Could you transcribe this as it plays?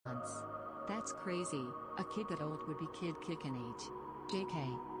That's crazy, a kid that old would be kid kicking age.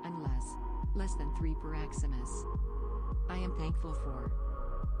 JK, unless. Less than 3 per Xmas. I am thankful for.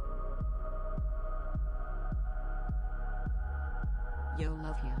 Yo,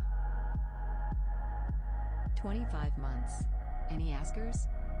 love ya. 25 months. Any askers?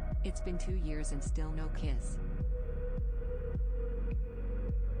 It's been 2 years and still no kiss.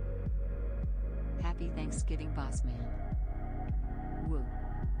 Happy Thanksgiving, boss man. Woo.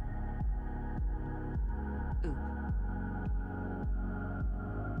 Oop.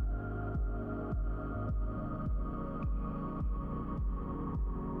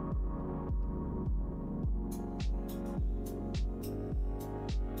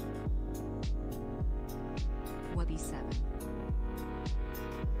 Wubby 7.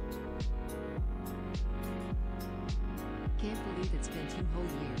 Can't believe it's been 2 whole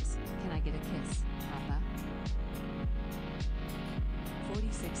years. Can I get a kiss, Papa?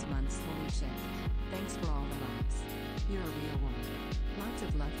 46 months, holy shit. Thanks for all the loves. You're a real woman. Lots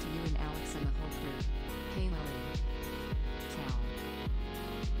of love to you and Alex and the whole crew. Hey Lily. Ciao.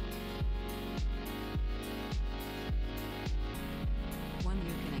 One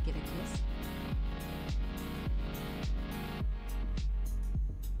year, can I get a kiss?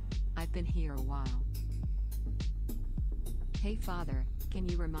 I've been here a while. Hey father, can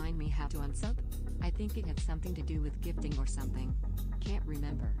you remind me how to unsub? I think it had something to do with gifting or something. Can't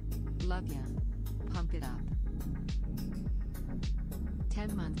remember. Love ya. Pump it up.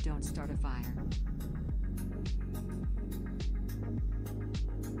 10 months, don't start a fire.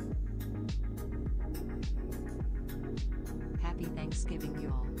 Happy Thanksgiving,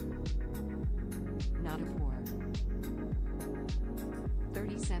 y'all. Not a whore.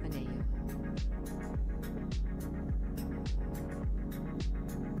 37 AU.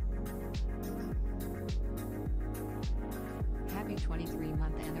 Happy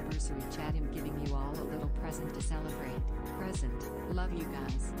 23-month anniversary, chat. I'm giving you all a little present to celebrate. Present. Love you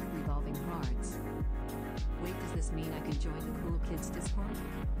guys. Revolving hearts. Wait, does this mean I can join the cool kids Discord?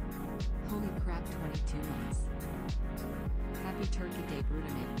 Holy crap, 22 months. Happy Turkey Day,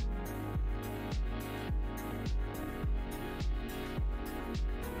 Brutamate.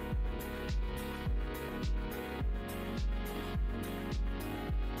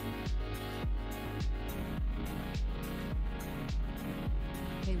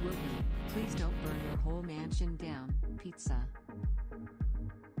 Hey Wubby, please don't burn your whole mansion down. Pizza.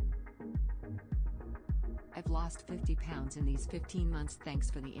 I've lost 50 pounds in these 15 months, thanks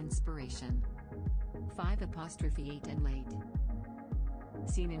for the inspiration. 5'8" and late.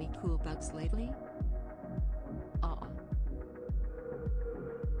 Seen any cool bugs lately?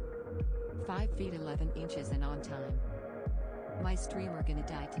 5 feet 11 inches and on time. My streamer gonna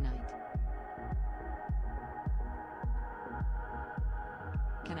die tonight.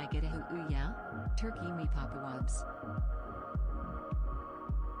 Can I get a hoo yeah? Turkey me Papa Wubs.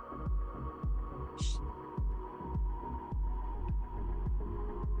 Shh.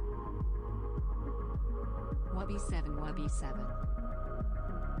 Wubby 7, Wubby 7.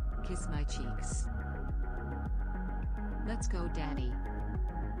 Kiss my cheeks. Let's go, daddy.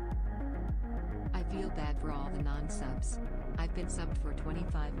 I feel bad for all the non-subs. I've been subbed for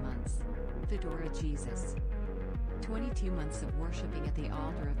 25 months. Fedora Jesus. 22 months of worshipping at the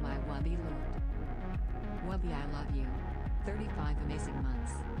altar of my Wubby Lord. Wubby, I love you. 35 amazing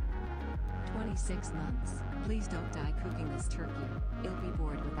months. 26 months. Please don't die cooking this turkey. I'll be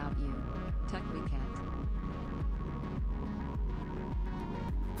bored without you. Tuck me cat.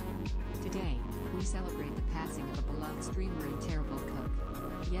 Today, we celebrate the passing of a beloved streamer and terrible cook.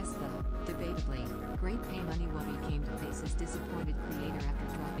 Yes, the, debatably, great PaymoneyWubby came to face his disappointed creator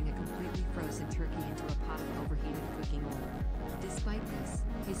after dropping a completely frozen turkey into a pot of overheated cooking oil. Despite this,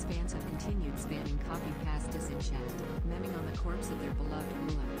 his fans have continued spamming copy pastas in chat, memeing on the corpse of their beloved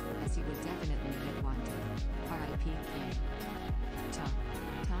ruler, as he would definitely get one to. R.I.P. King. Ta.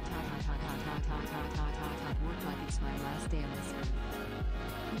 Ta ta ta ta ta ta ta ta ta ta ta. Work like it's my last day on this earth.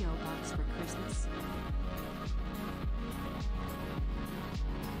 P.O. Box for Christmas?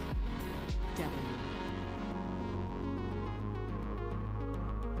 W.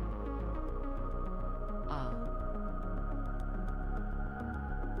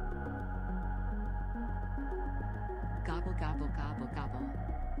 Gobble gobble gobble gobble.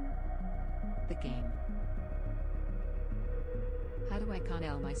 The game. How do I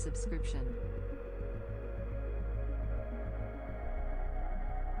cancel my subscription?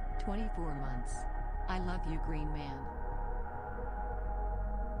 24 months. I love you, green man.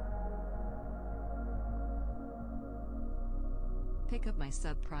 Pick up my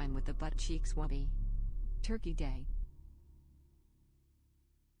subprime with the butt cheeks, Wubby. Turkey Day.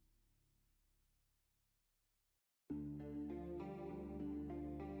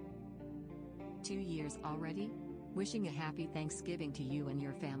 2 years already? Wishing a happy Thanksgiving to you and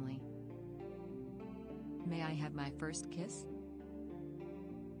your family. May I have my first kiss?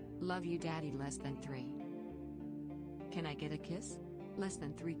 Love you, Daddy. Less than 3. Can I get a kiss? Less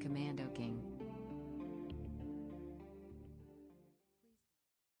than 3, Commando King.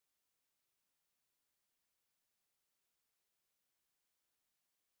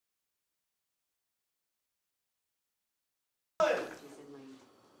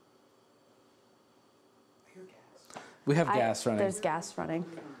 We have gas running. There's gas running.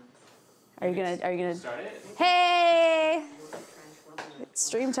 Are you gonna start it? Hey! It's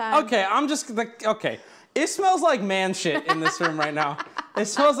stream time. Okay, I'm just like, okay. It smells like man shit in this room right now. It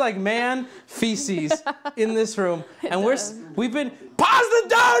smells like man feces in this room. And we've been, pause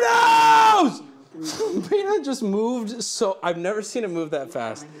the dodos! Peanut just moved so, I've never seen it move that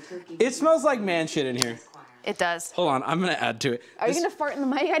fast. It smells like man shit in here. It does. Hold on, I'm gonna add to it. Are you gonna fart in the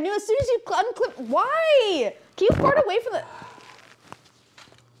mic? I knew as soon as you unclip, why? Can you fart away from the...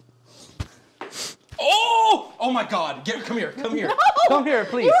 Oh! Oh my God, come here, come here. No! Come here,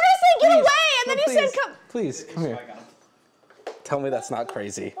 please. You were gonna say get Please. away, and then No, you said come. Please, come here. Tell me that's not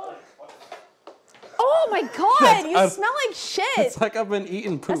crazy. Oh my God, you smell like shit. It's like I've been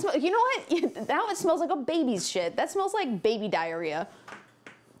eating poop. You know what? Now it smells like a baby's shit. That smells like baby diarrhea.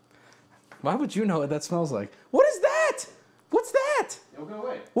 Why would you know what that smells like? What is that? What's that? It'll go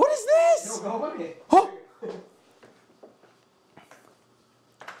away. What is this? It'll go away. Oh!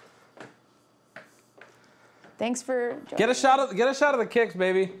 Thanks for joining. Get a shot of the kicks,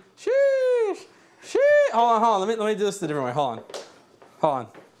 baby. Sheesh. Sheesh. Hold on. Let me do this a different way. Hold on.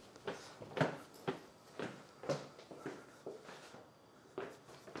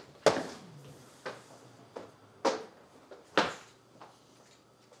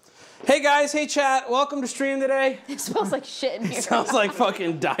 Hey guys, hey chat, welcome to stream today. It smells like shit in here. It smells like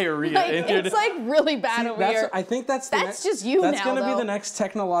fucking diarrhea in here. It's like really bad over here. I think that's just you now, That's gonna be though. the next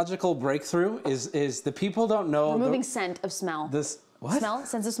technological breakthrough is the people don't know. Removing scent of smell. What? Smell?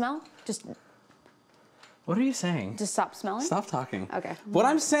 Sense of smell? Just What are you saying? Just stop smelling? Stop talking. Okay. What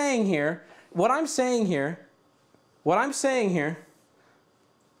I'm saying here,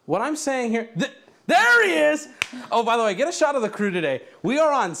 there he is! Oh, by the way, get a shot of the crew today. We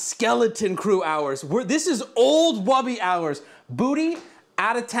are on skeleton crew hours. This is old Wubby hours. Booty,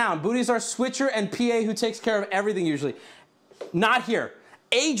 out of town. Booty's our switcher and PA who takes care of everything usually. Not here.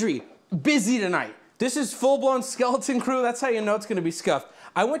 Adri, busy tonight. This is full-blown skeleton crew. That's how you know it's gonna be scuffed.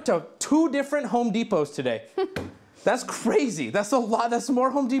 I went to 2 different Home Depots today. That's crazy. That's a lot. That's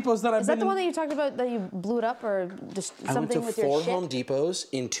more Home Depots than I've been in. Is that the one that you talked about that you blew it up or just something with your shit? I went to 4 Home Depots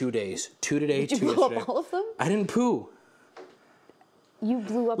in 2 days. 2 today, 2 yesterday. Did you blow up all of them? I didn't poo. You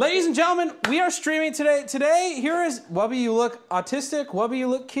blew up. Ladies and gentlemen, we are streaming today. Today, here is Wubby, you look autistic. Wubby, you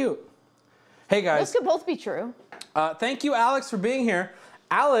look cute. Hey guys. Those could both be true. Thank you, Alex, for being here.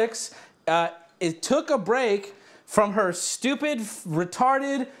 Alex took a break from her stupid,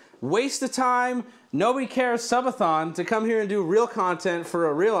 retarded, waste of time, nobody cares subathon to come here and do real content for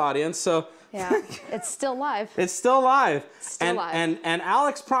a real audience. So yeah, it's still live. It's still live. Still live. And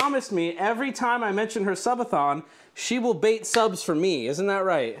Alex promised me every time I mention her subathon, she will bait subs for me. Isn't that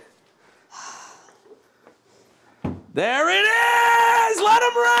right? There it is! Let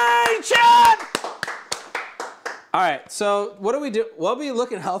him rain, chat! All right, so what do we do? Wubby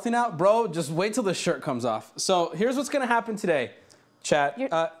looking healthy now? Bro, just wait till the shirt comes off. So here's what's gonna happen today, chat.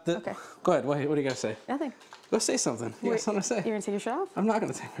 Okay. Go ahead, what are you gonna say? Nothing. Go say something. You got something to say? You're gonna take your shirt off? I'm not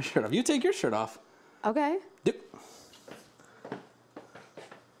gonna take my shirt off. You take your shirt off. Okay.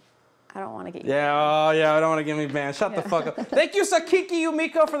 I don't want to get you. Yeah, oh yeah, I don't want to get me banned. Shut the fuck up. Thank you, Sakiki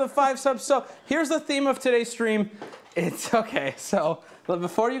Yumiko, for the 5 subs. So here's the theme of today's stream. It's okay. So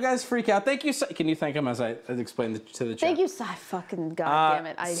before you guys freak out, thank you. Can you thank him as I explain to the chat? Thank you, fucking goddamn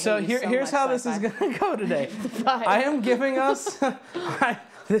it. I so hate you so here's much, how this is gonna go today. I am giving us.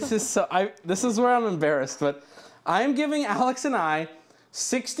 This is where I'm embarrassed, but I am giving Alex and I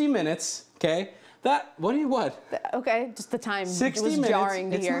 60 minutes. Okay. Okay, just the time 60 was minutes. jarring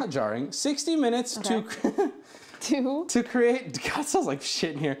to hear. It's not jarring. 60 minutes to create. God, it sounds like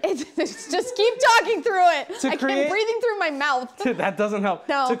shit in here. Just keep talking through it. I keep breathing through my mouth. That doesn't help.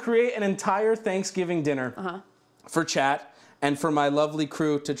 No. To create an entire Thanksgiving dinner for chat and for my lovely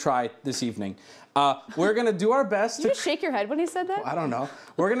crew to try this evening. We're gonna do our best. Did you just shake your head when he said that? I don't know.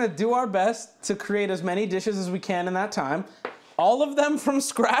 We're gonna do our best to create as many dishes as we can in that time. All of them from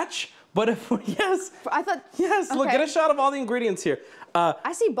scratch. But if yes, I thought yes. Okay. Look, get a shot of all the ingredients here.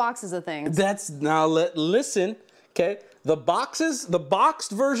 I see boxes of things. Listen, okay. The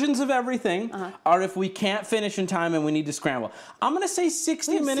boxed versions of everything are if we can't finish in time and we need to scramble. I'm gonna say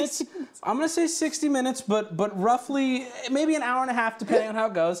 60 minutes. I'm gonna say 60 minutes, but roughly maybe an hour and a half, depending on how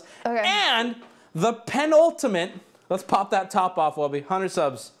it goes. Okay. And the penultimate. Let's pop that top off, Wubby. 100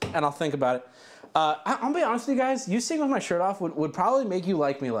 subs, and I'll think about it. I'll be honest with you guys. You seeing with my shirt off would probably make you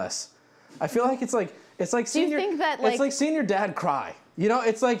like me less. I feel like it's like seeing it's like seeing your dad cry. You know,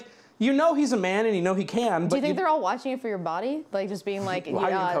 it's like. You know he's a man and you know he can. Do you think they're all watching it for your body? Like just being like,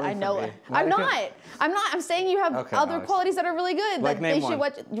 yeah, I know it. I'm not. I'm saying you have other qualities that are really good. Like that they should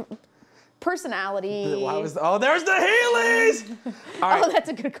watch. Personality. There's the Heelys! All right. Oh, that's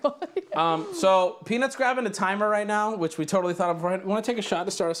a good quality. So Peanut's grabbing a timer right now, which we totally thought of beforehand. You want to take a shot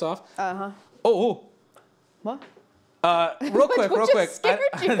to start us off? Uh-huh. Oh. What? Real quick. Scared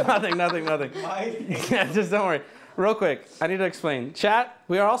you? Nothing. Yeah, just don't worry. Real quick, I need to explain. Chat,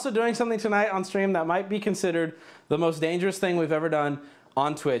 we are also doing something tonight on stream that might be considered the most dangerous thing we've ever done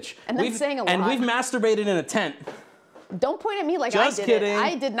on Twitch. And that's saying a lot. And we've masturbated in a tent. Don't point at me like Just I did kidding. it.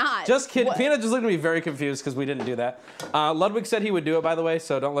 I did not. Just kidding. What? Peanut just looked at me very confused because we didn't do that. Ludwig said he would do it, by the way,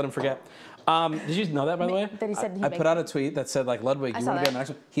 so don't let him forget. Did you know that, by the way? That he said I put out a tweet that said, like, Ludwig, you want to be on the next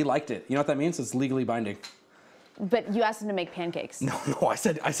one? He liked it. You know what that means? It's legally binding. But you asked him to make pancakes. No, I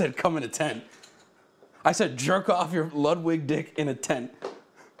said come in a tent. I said jerk off your Ludwig dick in a tent.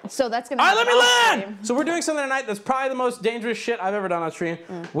 So that's gonna. All right, let me land. So we're doing something tonight that's probably the most dangerous shit I've ever done on stream.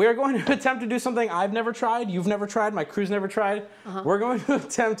 We are going to attempt to do something I've never tried, you've never tried, my crew's never tried. We're going to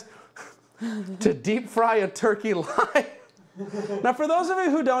attempt to deep fry a turkey live. Now, for those of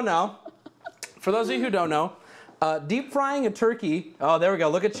you who don't know, deep frying a turkey. Oh, there we go.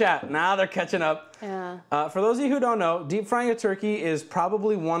 Look at chat. Now they're catching up. Yeah. For those of you who don't know, deep frying a turkey is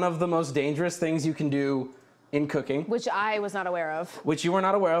probably one of the most dangerous things you can do in cooking. Which I was not aware of. Which you were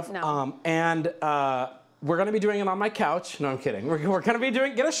not aware of. No. We're going to be doing it on my couch. No, I'm kidding. We're going to be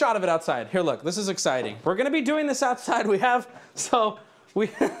doing, get a shot of it outside. Here, look, this is exciting. We're going to be doing this outside. We have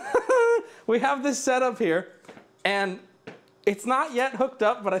this set up here, and it's not yet hooked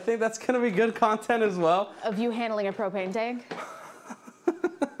up, but I think that's going to be good content as well. Of you handling a propane tank?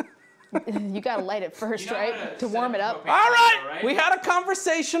 You got to light it first, right? To warm it up. All right. We had a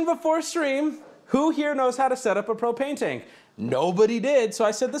conversation before stream. Who here knows how to set up a propane tank? Nobody did, so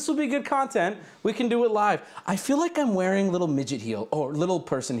I said this will be good content. We can do it live. I feel like I'm wearing little midget heel or little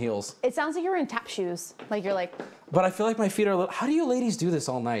person heels. It sounds like you're in tap shoes. Like you're like. But I feel like my feet are a little. How do you ladies do this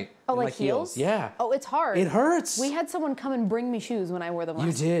all night? Oh, like heels? Yeah. Oh, it's hard. It hurts. We had someone come and bring me shoes when I wore them last.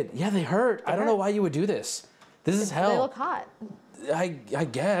 You did. Yeah, they hurt. I don't know why you would do this. This is hell. They look hot. I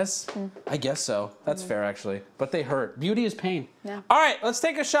guess. I guess so. That's fair, actually. But they hurt. Beauty is pain. Yeah. All right, let's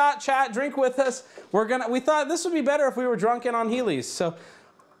take a shot. Chat, drink with us. We thought this would be better if we were drunk and on Heelys. So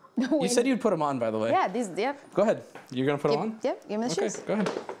you said you'd put them on, by the way. Yeah, yep. Go ahead. You're gonna put them on? Yep. Give me the shoes. Go ahead.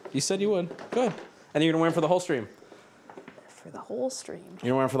 You said you would. Go ahead. And you're gonna wear them for the whole stream. For the whole stream.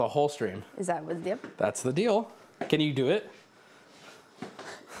 You're gonna wear them for the whole stream. Is that what? Yep. That's the deal. Can you do it?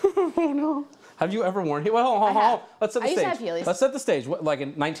 Oh no. Have you ever worn Heelys? Well, hold on. Let's set the stage. I used to have Heelys. Let's set the stage. What, like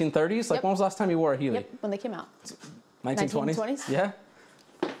in 1930s? Like when was the last time you wore a Heely? Yep, when they came out. 1920s? 1920s? Yeah.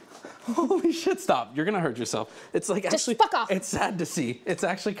 Holy shit, stop. You're going to hurt yourself. It's like Just actually. fuck off. It's sad to see. It's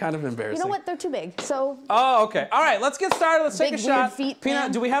actually kind of embarrassing. You know what? They're too big. So. Oh, okay. All right, let's get started. Let's take a shot. Feet, Peanut,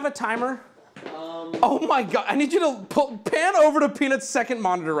 man. do we have a timer? Oh my God. I need you to pan over to Peanut's second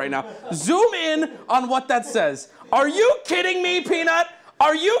monitor right now. Zoom in on what that says. Are you kidding me, Peanut?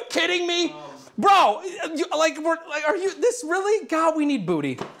 Are you kidding me? Bro, are you, this really? God, we need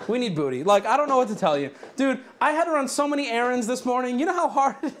booty. We need booty. Like, I don't know what to tell you. Dude, I had to run so many errands this morning. You know how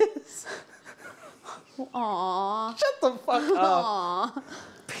hard it is? Aww. Shut the fuck up. Aww.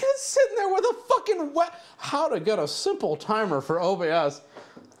 Peanut's sitting there with a fucking how to get a simple timer for OBS.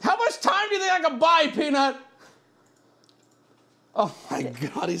 How much time do you think I can buy, Peanut? Oh my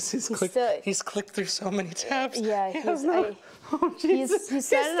God, he's clicked through so many tabs. Yeah, Oh, Jesus. He's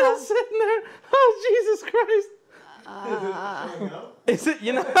still sitting there. Oh, Jesus Christ. Is it,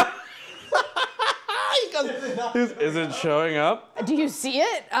 you know? Is it showing up? Do you see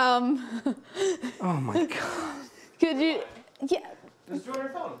it? Oh my God. Could you? Yeah. Just do it on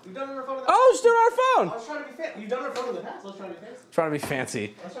your phone. We've done it on our phone. Oh, just do it on our phone. I was trying to be fancy. You've done it on your phone in the past. Let's try to be fancy. Trying to be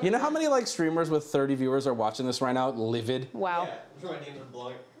fancy. You know how many like streamers with 30 viewers are watching this right now, livid? Wow. Yeah, I'm sure my name's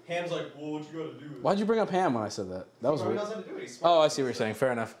blowing. Ham's like, well, what you gotta do? Why'd you bring up Ham when I said that? That was weird. Knows how to do it. Oh, I see what you're saying.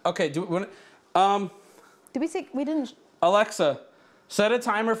 Fair enough. Okay, Did we say we didn't? Alexa, set a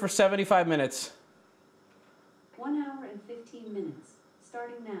timer for 75 minutes. 1 hour and 15 minutes.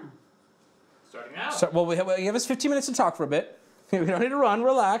 Starting now. Starting now. So, well, we have us 15 minutes to talk for a bit. We don't need to run.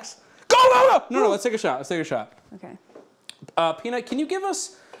 Relax. Go! No, let's take a shot. Let's take a shot. Okay. Peanut, can you give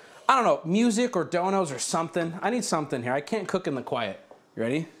us, I don't know, music or donos or something? I need something here. I can't cook in the quiet. You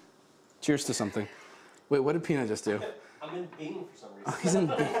ready? Cheers to something. Wait, what did Peanut just do? I'm in Bing for some reason. Oh, he's in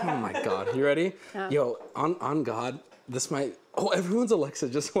Bing. Oh my God. You ready? Yeah. Yo, on God, this might, oh, everyone's Alexa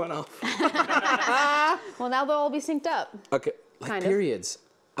just went off. Well, now they'll all be synced up. Okay, like Kind of. periods.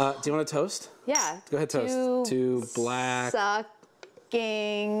 Do you want to toast? Yeah. Go ahead, toast. To black.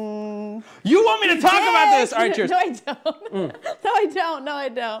 Sucking. You want me to talk about this? All right, cheers. No, I don't. No, I don't. No, I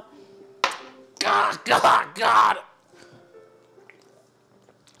don't. God.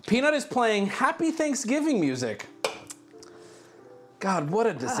 Peanut is playing Happy Thanksgiving music. God, what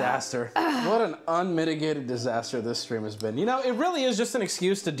a disaster. What an unmitigated disaster this stream has been. You know, it really is just an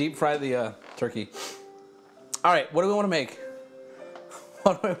excuse to deep fry the turkey. All right, what do we want to make?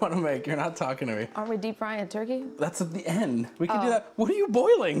 What do we want to make? You're not talking to me. Aren't we deep frying a turkey? That's at the end. We can do that. What are you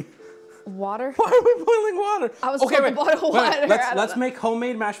boiling? Water? Why are we boiling water? I was told to boil water. Let's make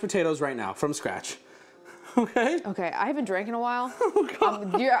homemade mashed potatoes right now from scratch. Okay? Okay, I haven't drank in a while. Oh,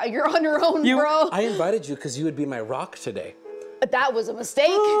 God. You're on your own, bro. I invited you because you would be my rock today. That was a mistake.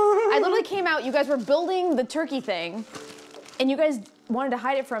 I literally came out, you guys were building the turkey thing, and you guys wanted to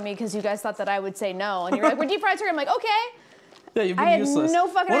hide it from me because you guys thought that I would say no. And you're like, we're deep fried turkey. I'm like, okay. Yeah, you've been I had useless. no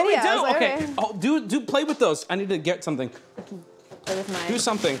fucking idea. What do we do? I was like, Okay. okay. Oh, do play with those. I need to get something. Play with my Do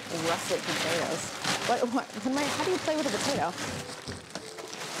something. russet potatoes. How do you play with a potato?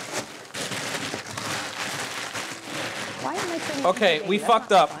 Why am I playing with Okay, a we potato? That's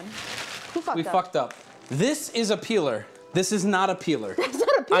fucked not up. fun. Who fucked We up? fucked up. This is a peeler. This is not a peeler. It's not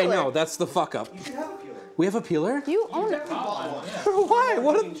a peeler. I know, that's the fuck up. You should have a peeler. We have a peeler? You own it. Why?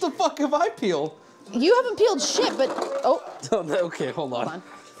 What the fuck have I peeled? You haven't peeled shit, but Okay, hold on. hold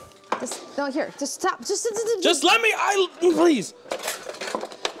on. Just stop. Just let me, please.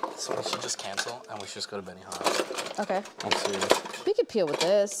 So we should just cancel and we should just go to Benihana. Okay. I'm serious. We could peel with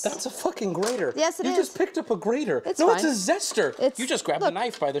this. That's a fucking grater. Yes, it you is. You just picked up a grater. It's no, fine. it's a zester. You just grabbed the look.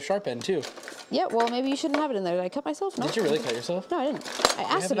 knife by the sharp end too. Yeah, well, maybe you shouldn't have it in there. Did I cut myself? No. Did you really cut yourself? No, I didn't. I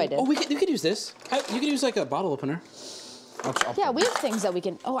asked if I did. Oh, you could use this. You could use like a bottle opener. Yeah, we have things that we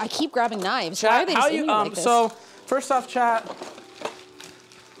can. Oh, I keep grabbing knives. Why are Chat, they how just you? in here like this? So first off, chat.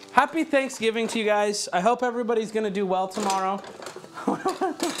 Happy Thanksgiving to you guys. I hope everybody's gonna do well tomorrow.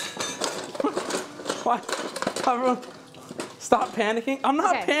 What? Everyone, stop panicking. I'm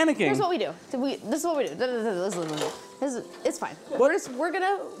not panicking. Here's what we do. This is what we do. It's fine. We're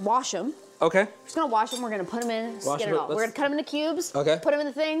gonna wash them. Okay. We're just gonna wash them. We're gonna put them in, Wash skin them, and all. We're gonna cut them into cubes. Okay. Put them in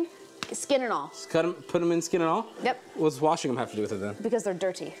the thing, skin and all. Just cut them, put them in skin and all? Yep. What's washing them have to do with it then? Because they're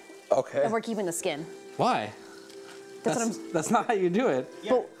dirty. Okay. And we're keeping the skin. Why? That's not how you do it.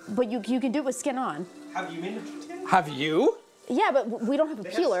 Yeah. But you can do it with skin on. Have you made a potato? Have you? Yeah, but we don't have a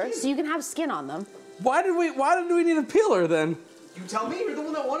peeler, skin. so you can have skin on them. Why did we need a peeler then? You tell me. You're the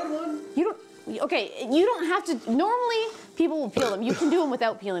one that wanted one. You don't. Okay, you don't have to. Normally, people will peel them. You can do them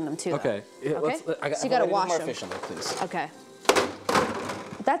without peeling them too. Okay. Yeah, Okay. So you gotta wash more them. efficiently, please. Okay.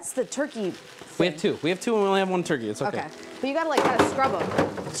 That's the turkey. We have two. We have two and we only have one turkey. It's okay. Okay. But you gotta like kind of scrub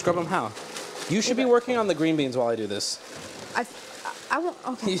them. Scrub them how? You should be working on the green beans while I do this. I want.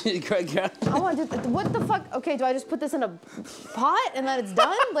 Okay. I want to do. What the fuck? Okay, do I just put this in a pot and then it's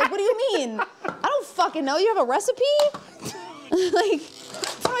done? Like, what do you mean? I don't fucking know. You have a recipe? Like,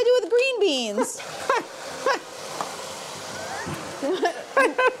 what do I do with green beans? I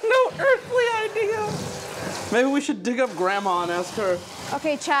have no earthly idea. Maybe we should dig up Grandma and ask her.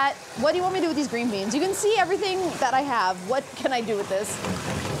 Okay, chat. What do you want me to do with these green beans? You can see everything that I have. What can I do with this?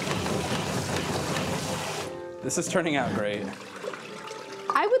 This is turning out great.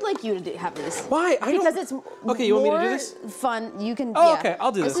 I would like you to have this. Why? Because it's Okay, you want me to do more this? fun. You can. Oh, yeah. okay,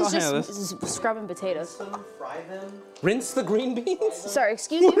 I'll do this. I'll handle This is just scrubbing potatoes. Fry them. Rinse the green beans? Sorry,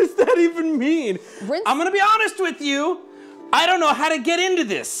 excuse What you. does that even mean? Rinse- I'm gonna be honest with you. I don't know how to get into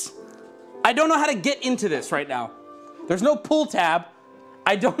this. I don't know how to get into this right now. There's no pull tab.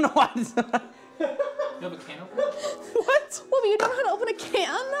 I don't know how to. You have a can opener? What? Well, but you don't know how to open a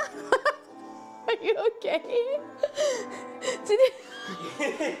can? Are you okay?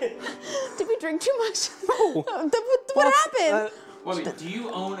 Did we drink too much? No. What happened? Wubby, do you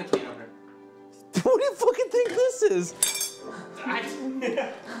own a can opener? What do you fucking think this is?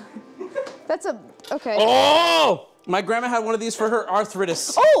 That's a, okay. Oh! My grandma had one of these for her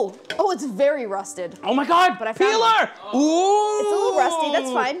arthritis. Oh, it's very rusted. Oh my God! But I found peeler! Ooh! It's a little rusty,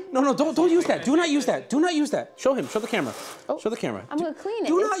 that's fine. No, don't use that. Do not use that. Do not use that. Show him. Show the camera. Oh, show the camera. I'm gonna clean it.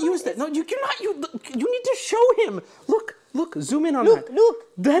 Do It's not fine. use that. No, you cannot. You need to show him. Look. Zoom in on Look, that. look.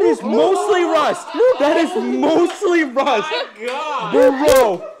 That is mostly rust. That is mostly rust. My God!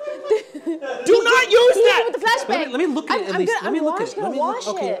 Bro. Do not use Hit that. it with the flashbang. Let me look at it at least. Let me look at it. Let me wash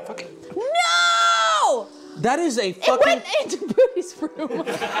look. Okay, it. fuck it. No! That is a It fucking. went into Booty's room.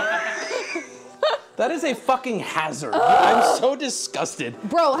 That is a fucking hazard. I'm so disgusted.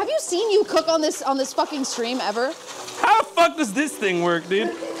 Bro, have you seen you cook on this fucking stream ever? How the fuck does this thing work, dude?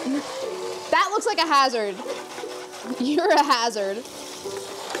 That looks like a hazard. You're a hazard.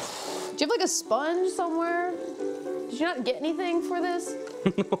 Do you have like a sponge somewhere? Did you not get anything for this?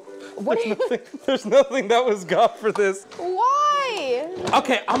 No. What are you? There's nothing that was got for this. Why?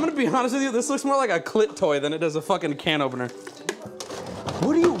 Okay, I'm gonna be honest with you. This looks more like a clit toy than it does a fucking can opener.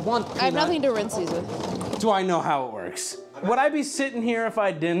 What do you want, Peanut? I have nothing to rinse these with. Do I know how it works? Would I be sitting here if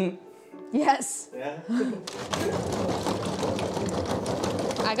I didn't? Yes. Yeah.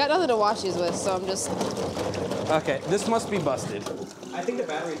 I got nothing to wash these with, so I'm just. Okay, this must be busted. I think the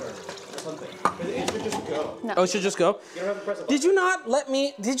batteries are or something. It should just go. No. Oh, it should just go? You don't have to press a button. Did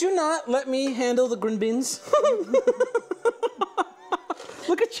you not let me handle the green beans?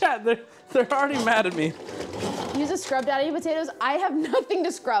 Look at chat, they're already mad at me. Use a scrub daddy potatoes. I have nothing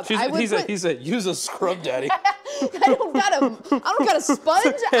to scrub. He said, use a scrub daddy. I don't got a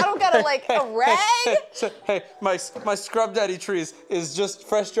sponge. I don't got a like a rag. Hey, my scrub daddy trees is just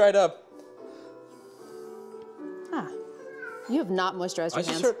fresh dried up. Ah, you have not moisturized your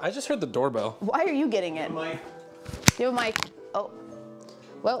hands. I just heard the doorbell. Why are you getting it? Mike. You have a mic. Oh,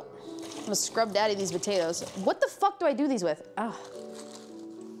 well, I'm gonna scrub daddy these potatoes. What the fuck do I do these with? Ah.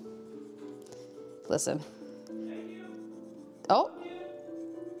 Listen. Oh.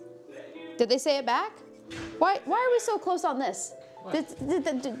 Did they say it back? Why are we so close on this?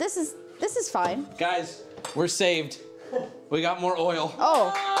 This is fine. Guys, we're saved. We got more oil.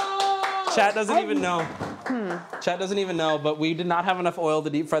 Oh. Chat doesn't even know. Chat doesn't even know, but we did not have enough oil to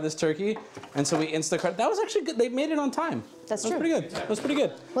deep fry this turkey, and so we Instacart. That was actually good. They made it on time. That's true. true. Pretty good. That was pretty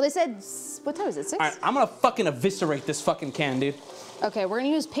good. Well, they said, what time is it, 6? All right, I'm gonna fucking eviscerate this fucking can, dude. Okay, we're gonna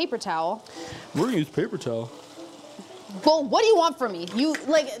use paper towel. We're gonna use paper towel. Well, what do you want from me? You,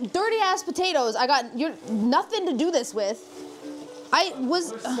 like, dirty ass potatoes. You're nothing to do this with. I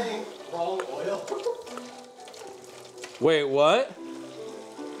was. Saying wrong oil. Wait, what?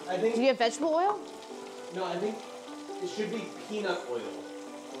 I think. Do you have vegetable oil? No, I think it should be peanut oil.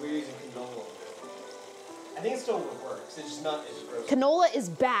 We're using canola oil. I think it still works. It's just not as gross. Canola is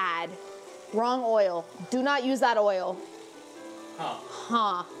bad. Wrong oil. Do not use that oil.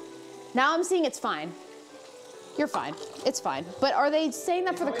 Huh. Now I'm seeing it's fine. You're fine. It's fine. But are they saying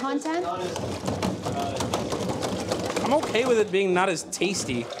that for the content? I'm okay with it being not as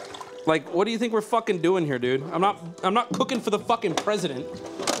tasty. Like, what do you think we're fucking doing here, dude? I'm not cooking for the fucking president.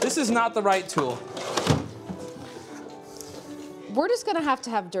 This is not the right tool. We're just gonna have to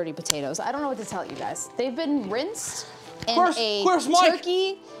have dirty potatoes. I don't know what to tell you guys. They've been rinsed in Where's Mike?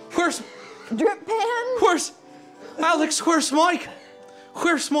 turkey Where's drip pan. Alex? Where's Mike?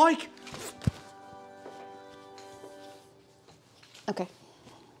 Where's Mike? Okay.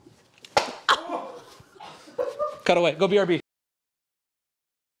 Cut away. Go BRB.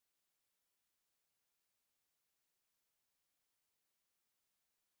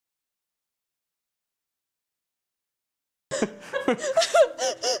 Why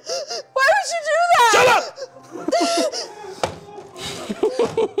would you do that? Shut up!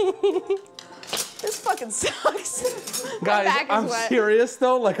 This fucking sucks. My Guys, back is I'm wet. serious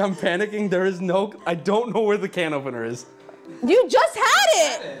though. Like, I'm panicking. There is no. I don't know where the can opener is. You just had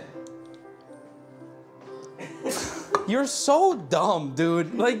it. You're so dumb,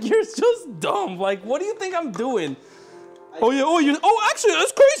 dude. Like, you're just dumb. Like, what do you think I'm doing? Oh, actually,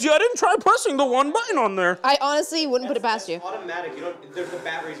 that's crazy. I didn't try pressing the one button on there. I honestly wouldn't put it past you. Automatic. You don't. The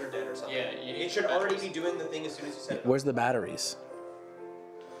batteries are dead or something. Yeah. It should already be doing the thing as soon as you set it. Where's the batteries?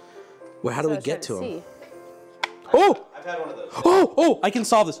 Well, how do we get to them? Oh! I've had one of those. Oh, I can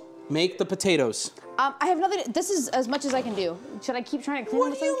solve this. Make the potatoes. I have nothing. This is as much as I can do. Should I keep trying to clean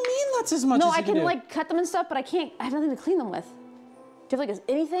them? What do you mean that's as much No, as you I can do? like cut them and stuff, but I can't. I have nothing to clean them with. Do you have like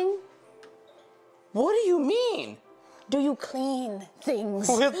anything? What do you mean? Do you clean things?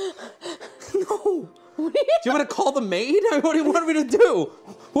 No. Do you want me to call the maid? What do you want me to do?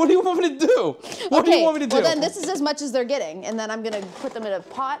 What do you want me to do? What do you want me to do? Well, then this is as much as they're getting, and then I'm gonna put them in a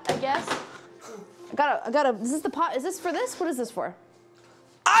pot, I guess. I gotta. Is this the pot? Is this for this? What is this for?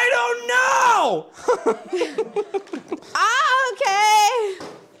 I don't know! Okay.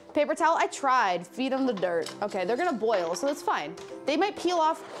 Paper towel, I tried. Feed them the dirt. Okay, they're gonna boil, so that's fine. They might peel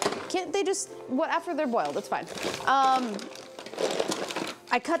off. Can't they just, after they're boiled, it's fine.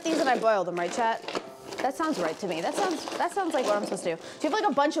 I cut these and I boiled them, right, chat? That sounds right to me. That sounds like what I'm supposed to do. Do you have like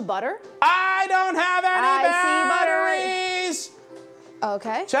a bunch of butter? I don't have any I see butter. batteries!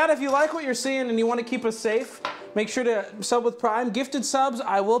 Okay. Chad, if you like what you're seeing and you want to keep us safe, make sure to sub with Prime. Gifted subs,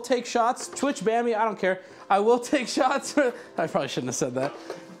 I will take shots. Twitch, ban me, I don't care. I will take shots. I probably shouldn't have said that.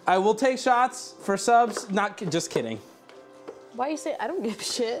 I will take shots for subs. Not just kidding. Why you say I don't give a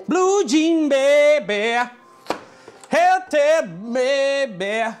shit? Blue jean baby, healthy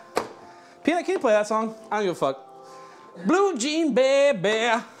baby. Peanut, can you play that song? I don't give a fuck. Blue jean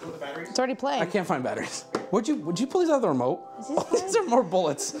baby. It's already playing. I can't find batteries. Would you pull these out of the remote? Oh, these are more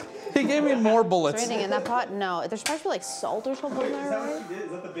bullets. He gave me more bullets. Is there anything in that pot? No. There's probably like salt or something in there,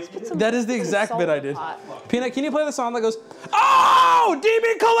 right? That is the exact bit I did. Pot. Peanut, can you play the song that goes, oh,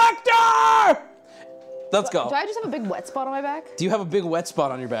 DB Collector? Let's go. Do I just have a big wet spot on my back? Do you have a big wet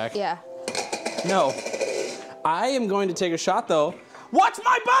spot on your back? Yeah. No. I am going to take a shot though. Watch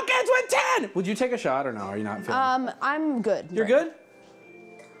my buckets with 10! Would you take a shot or no? Are you not feeling it? I'm good. You're good?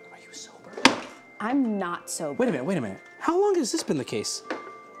 Are you sober? I'm not sober. Wait a minute. How long has this been the case?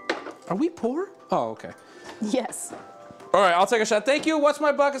 Are we poor? Oh, okay. Yes. All right, I'll take a shot. Thank you. What's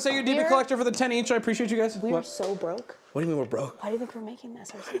my bucket? Say your DB We're- Collector for the 10 each. I appreciate you guys. We are What? so broke. What do you mean we're broke? Why do you think we're making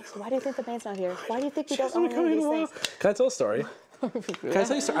this ourselves? Why do you think the band's not here? Why do you think we don't Hasn't own been coming any in a of while. these things? Can I tell a story? Can I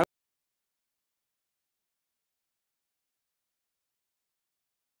tell you a story?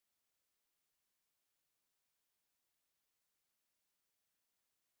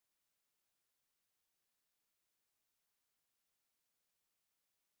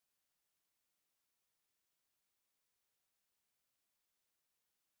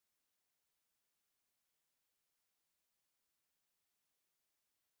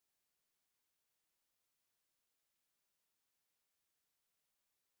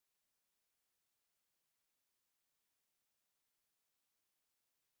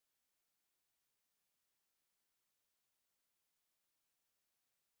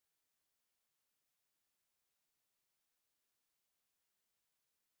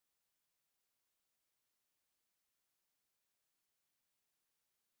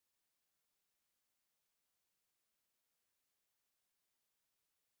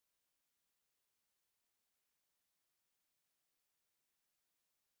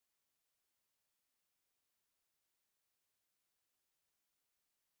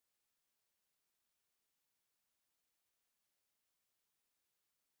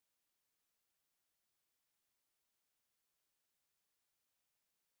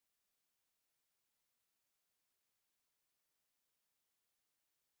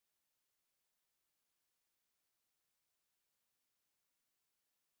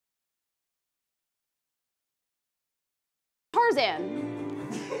 Tarzan.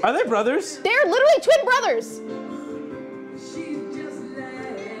 Are they brothers? They're literally twin brothers.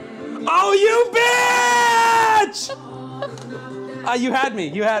 Oh, you bitch! You had me.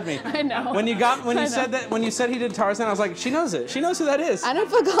 You had me. I know. When you said that, when you said he did Tarzan, I was like, she knows it. She knows who that is. I know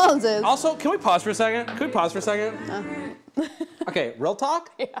Phil Collins is. Also, can we pause for a second? Can we pause for a second? Okay, real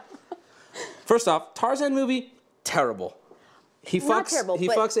talk? Yeah. First off, Tarzan movie, terrible. He Not fucks terrible, he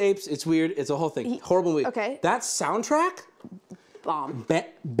but- fucks apes, it's weird, it's a whole thing. Horrible movie. Okay. That soundtrack? Bomb.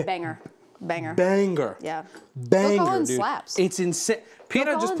 Banger. Banger. Yeah. Banger, Phil Collins dude. slaps. It's insane.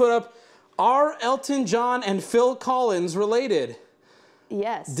 Peanut just Collins- put up, are Elton John and Phil Collins related?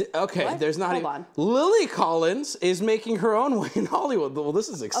 Yes. Okay, What? there's not Hold even. on. Lily Collins is making her own way in Hollywood. Well, this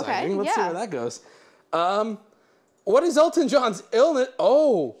is exciting. Okay, Let's see yeah. where that goes. What is Elton John's illness?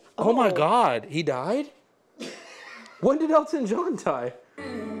 Oh my God, he died? When did Elton John die?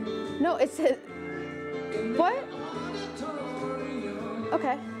 No, it's his. What?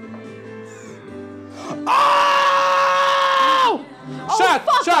 Okay. Oh! Shot!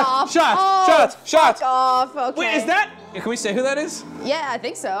 fuck Shot! off. Shot! Oh, Shots! Shots! Fuck off. Okay. Wait, is that? Can we say who that is? Yeah, I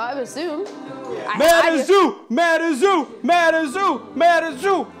think so. I would assume. Madazu! Madazu! Madazu!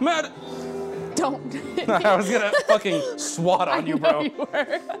 Madazu! Mad. Don't. I was gonna fucking swat on you, bro. You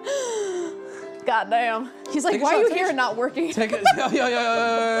were. God damn. He's like, Take a why shot, are you take a here shot. and not working? Take it.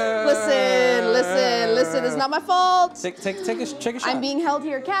 Yo. Listen. It's not my fault. Take a shot. I'm being held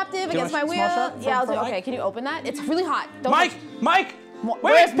here captive you against my want a will. small shot Yeah, I'll for do. Mike? Okay, can you open that? It's really hot. Don't Mike!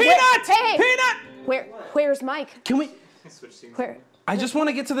 Where's- Wait, Peanut! Hey! Peanut! Where's Mike? Can we? Where? I just want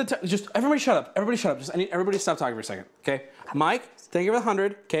to get to the. Just everybody shut up. Everybody shut up. Just I need everybody to stop talking for a second. Okay. Mike, thank you for the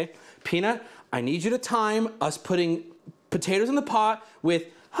 100. Okay. Peanut, I need you to time us putting potatoes in the pot with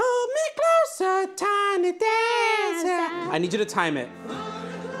 "Hold me closer, tiny dancer." I need you to time it.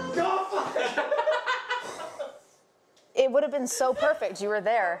 It would have been so perfect. You were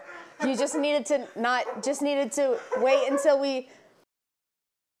there. You just needed to wait until we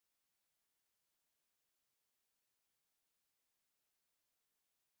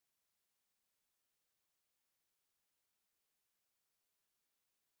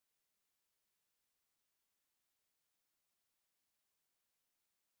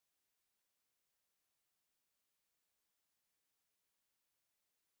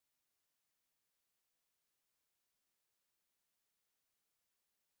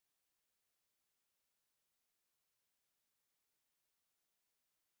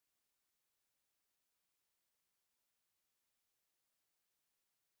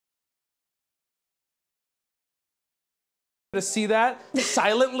to see that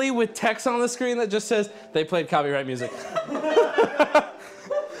silently with text on the screen that just says they played copyright music. So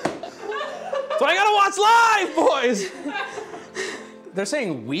I gotta watch live, boys. They're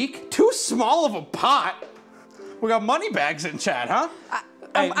saying weak? Too small of a pot. We got money bags in chat, huh?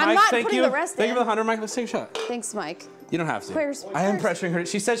 I'm not putting the rest Thank you in. for the 100, Mike. Let's take a shot. Thanks, Mike. You don't have to. Where's- I am pressuring her.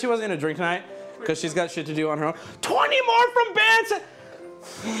 She said she wasn't gonna drink tonight because she's got shit to do on her own. 20 more from Benson.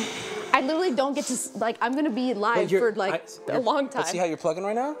 I literally don't get to, like, I'm gonna be live for like a long time. Let's see how you're plugging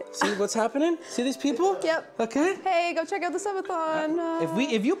right now. See what's happening? See these people? Yep. Okay. Hey, go check out the subathon.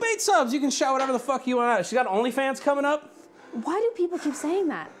 If you bait subs, you can shout whatever the fuck you want out. She got OnlyFans coming up. Why do people keep saying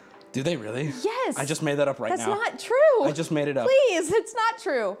that? Do they really? Yes. I just made that up right That's now. not true. I just made it up. Please, it's not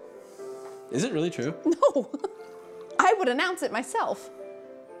true. Is it really true? No. I would announce it myself.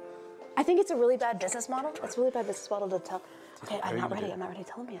 I think it's a really bad business model. It's a really bad business model to tell. Okay, I'm not ready. I'm not ready.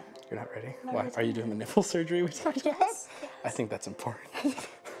 Tell me yet. You're not ready? Why? Are you doing the nipple surgery we talked about? Yes. I think that's important. I have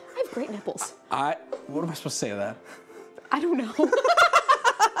great nipples. What am I supposed to say to that? I don't know.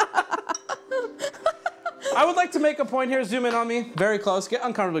 I would like to make a point here. Zoom in on me. Very close. Get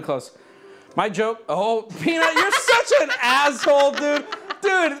uncomfortably close. My joke. Oh, Peanut, you're such an asshole, dude.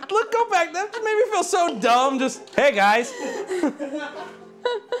 Dude, look, go back. That made me feel so dumb. Just, hey, guys.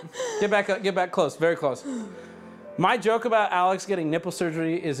 Get back close. Very close. My joke about Alex getting nipple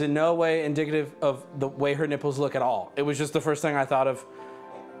surgery is in no way indicative of the way her nipples look at all. It was just the first thing I thought of.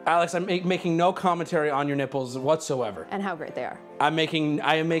 Alex, I'm making no commentary on your nipples whatsoever. And how great they are. I am making.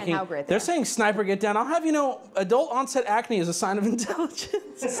 And how great They're are. saying sniper get down. I'll have you know, adult onset acne is a sign of intelligence.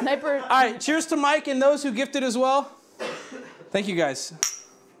 Sniper. All right, cheers to Mike and those who gifted as well. Thank you guys.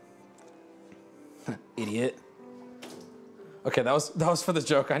 Idiot. Okay, that was for the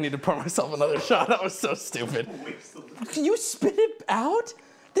joke. I need to pour myself another shot. That was so stupid. You spit it out?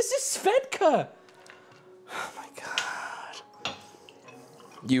 This is Svedka. Oh my god.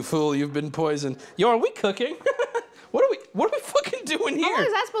 You fool, you've been poisoned. Yo, are we cooking? What are we fucking doing here? How long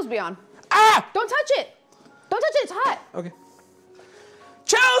is that supposed to be on? Ah! Don't touch it. Don't touch it. It's hot. Okay.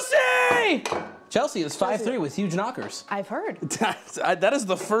 Chelsea! Chelsea is 5'3" with huge knockers. I've heard. That is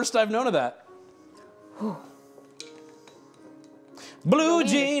the first I've known of that. Blue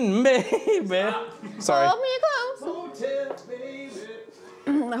jean, baby. Sorry. Hold me close.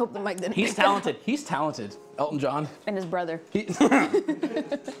 I hope the mic didn't. He's pick that talented. He's talented. Elton John. up. And his brother. Why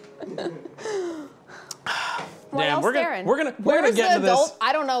Damn, y'all we're staring? gonna Where's get the into adult? this.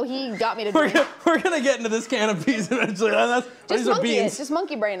 I don't know. He got me to drink. We're gonna get into this can of peas eventually. Just These are monkey it. beans. Just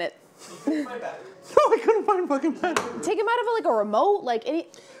monkey brain it. No, I couldn't find fucking pen. Take him out of like a remote, like any.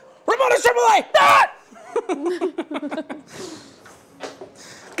 Remote is AAA. Ah!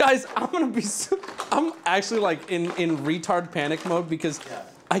 Guys, I'm actually like in retard panic mode because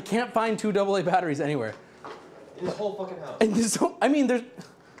I can't find 2 AA batteries anywhere. In this whole fucking house. And there's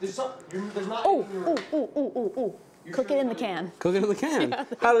There's not. Oh. Cook it in the can. cook it in the can. Yeah.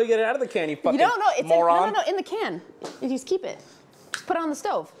 How do we get it out of the can, you fucking You don't know. It's moron? no, in the can. You just keep it. Just put it on the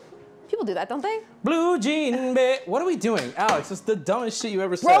stove. People do that, don't they? Blue jean, babe. What are we doing? Alex, it's the dumbest shit you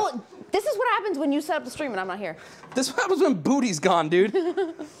ever said. Bro, this is what happens when you set up the stream and I'm not here. This happens when booty's gone, dude.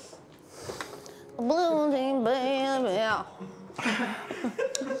 Blue jean baby.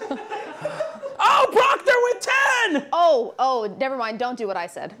 Oh, Proctor with 10! Oh, never mind. Don't do what I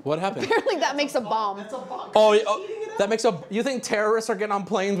said. What happened? Apparently that makes a bomb. That's a box. Oh, that makes a. You think terrorists are getting on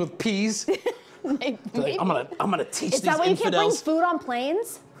planes with peas? Maybe. Like, I'm gonna teach Is these that why you can't bring infidels. food on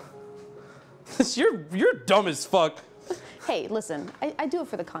planes? You're dumb as fuck. Hey, listen. I do it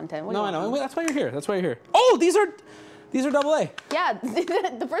for the content. What do No, you I know. want? Wait, that's why you're here. That's why you're here. Oh, these are AA. Yeah,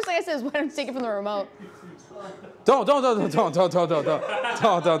 the first thing I said is, why don't you take it from the remote? Don't. So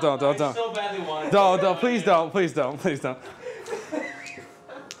badly wanted. Don't. Please don't.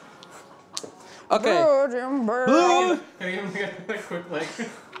 Okay. Blue. Can I give him a quick like?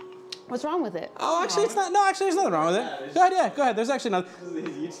 What's wrong with it? Oh, actually, it's not. No, actually, there's nothing wrong with it. Go ahead. Go ahead. There's actually nothing. This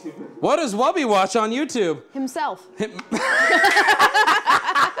is his YouTube. What does Wubby watch on YouTube? Himself.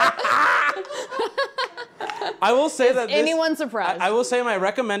 I will say that Anyone surprised? I will say my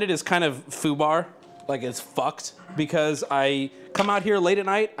recommended is kind of foobar, like it's fucked, because I come out here late at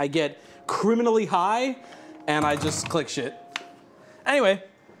night, I get criminally high, and I just click shit. Anyway,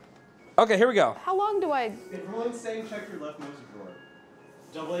 okay, here we go. How long do I? Everyone's saying check your left nose drawer.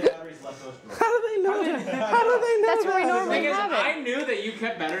 AA batteries left nose drawer. How do they know that? How do they know That's where we that? normally have it. I knew that you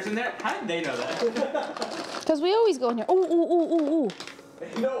kept batteries in there. How did they know that? Because we always go in here. Ooh.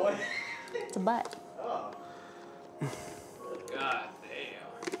 No way. It's a butt. Oh. God damn.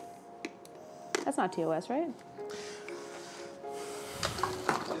 That's not TOS, right?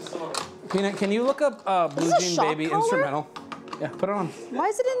 Peanut, can you look up Blue Is this a Jean shock Baby collar? instrumental? Yeah, put it on. Why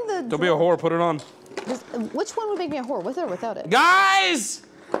is it in the... Don't be a whore, put it on. Which one would make me a whore, with or without it? Guys!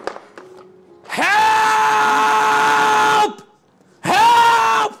 Help!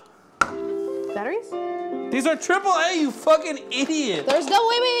 Help! Batteries? These are AAA, you fucking idiot. There's double,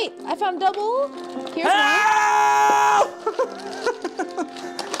 wait. I found double. Here's Help!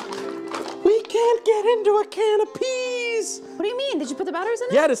 We can't get into a can of peas. one. What do you mean? Did you put the batteries in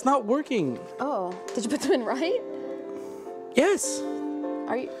it? Yeah, it's not working. Oh, did you put them in right? Yes.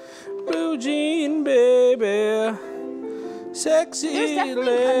 Are you? Blue jean baby, sexy There's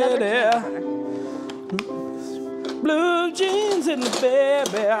definitely another lady. can opener. Blue jeans and the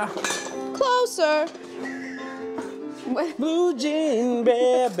baby. Closer. What? Blue jean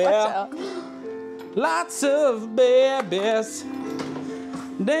baby. Watch out. Lots of babies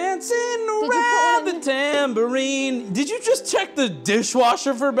dancing put around one in the tambourine. Did you just check the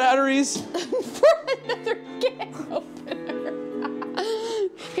dishwasher for batteries? For another can opener.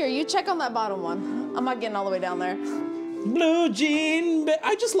 Here, you check on that bottom one. I'm not getting all the way down there. Blue jean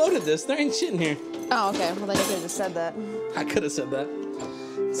I just loaded this. There ain't shit in here. Oh, okay. Well, then you could have just said that. I could have said that.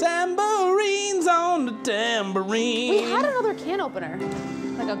 Tambourines on the tambourine. We had another can opener.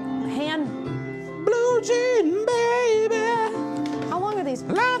 Like a hand. Blue jean baby. How long are these?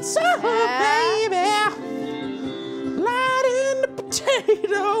 Lots of baby. Light in the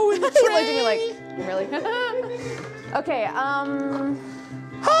potato in the He looked at me tray. like, really? Okay,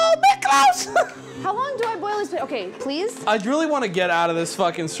 Hold me close. how long do I boil these? Okay, please. I really want to get out of this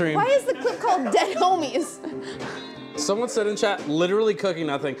fucking stream. Why is the clip called Dead Homies? Someone said in chat, literally cooking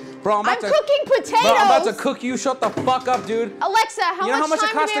nothing. Bro, I'm I'm about to cooking potatoes. Bro, I'm about to cook you. Shut the fuck up, dude. Alexa, how You know how much much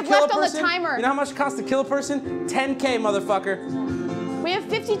it time do costs we to have kill a left on the person? timer? You know how much it costs to kill a person? 10K, motherfucker. We have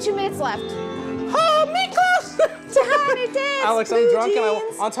 52 minutes left. Hold me close. Tiny dance, Alex, I'm blue drunk and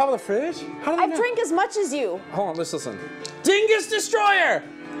jeans. on top of the fridge? How did I I've know? drank as much as you. Hold on, let's listen. Dingus Destroyer!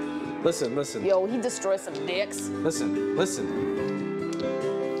 Listen, listen. Yo, he destroys some dicks. Listen, listen.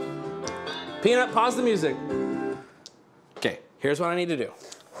 Peanut, pause the music. Okay, here's what I need to do.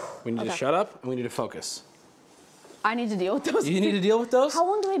 We need to shut up and we need to focus. I need to deal with those. You need to deal with those? How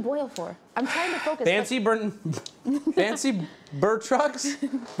long do they boil for? I'm trying to focus. Fancy bird trucks?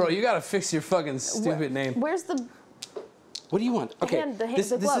 Bro, you gotta fix your fucking stupid name. Where's the? What do you want? Okay, the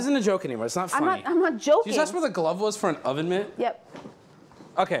this glove. isn't a joke anymore. It's not funny. I'm not joking. Did you ask where the glove was for an oven mitt? Yep.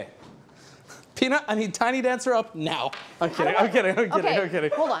 Okay. Peanut, I need Tiny Dancer up now. I'm kidding, I'm kidding, I'm kidding, Okay, I'm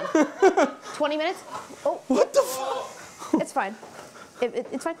kidding. hold on. 20 minutes? Oh. What the fuck? It's fine.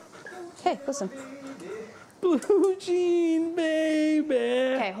 It's fine. Hey, listen. Blue jean, baby.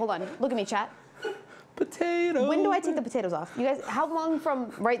 Okay, hold on. Look at me, chat. Potato. When do I take the potatoes off? You guys, how long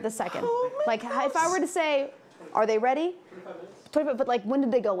from right this second? Like, if I were to say, are they ready? 25, but like, when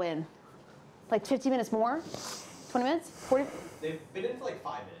did they go in? Like 50 minutes more? 20 minutes? 40? They've been in for like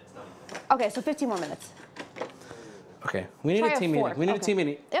 5 minutes, not even. Okay, so 15 more minutes. Okay, we need Try a team four. meeting. We need a Okay. team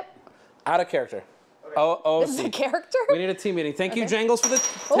meeting. Yep. Out of character. OC. This is a character? We need a team meeting. Thank you, Okay. Jangles, for the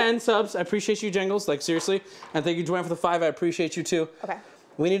 10 subs. I appreciate you, Jangles, like seriously. And thank you, Joanne, for the 5. I appreciate you too. Okay.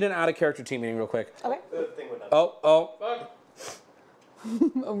 We need an out of character team meeting real quick. Okay. The thing went up. Oh.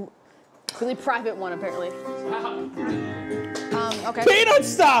 Really private one, apparently. Okay. Peanut,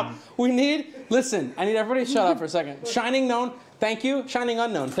 stop! We need, listen, I need everybody to shut up for a second. Shining known, thank you. Shining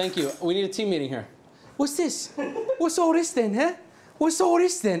unknown, thank you. We need a team meeting here. What's this? What's all this then, huh? What's all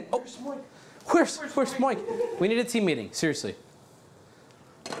this then? Oh, where's Mike? We need a team meeting, seriously.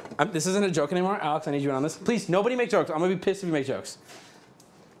 This isn't a joke anymore. Alex, I need you in on this. Please, nobody make jokes. I'm gonna be pissed if you make jokes.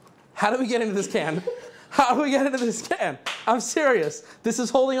 How do we get into this can? How do we get into this can? I'm serious. This is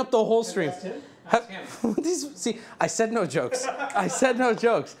holding up the whole stream. See, I said no jokes. I said no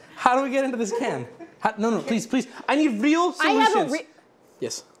jokes. How do we get into this can? No, please. I need real solutions. I have a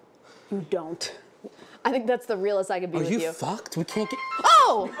Yes. You don't. I think that's the realest I could be Are with you you. fucked? We can't get.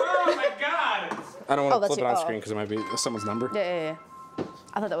 Oh! Oh my god! I don't want to that's flip it on it. screen because it might be someone's number. Yeah.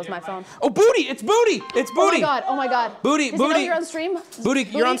 I thought that was my phone. Oh, Booty! It's Booty! It's Booty! Oh my god. Booty, Does he know Booty. you're on stream? Booty,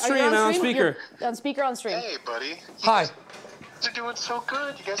 you're on are stream and on speaker. You're on speaker, on stream. Hey, buddy. Hi. You guys are doing so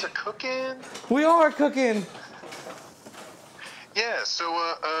good. You guys are cooking. We are cooking. Yeah. So,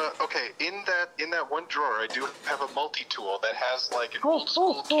 okay. In that one drawer, I do have a multi-tool that has like an old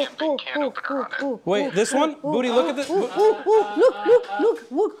school camping can opener on it. Wait, this one? Booty, look at this. Look.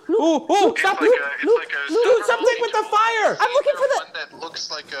 Ooh, stop! Dude, something with the fire! I'm looking for the. one that looks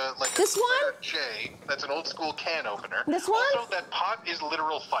like a This one? letter J. That's an old school can opener. This one? Also, that pot is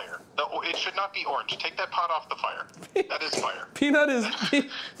literal fire. It should not be orange. Take that pot off the fire. That is fire. Peanut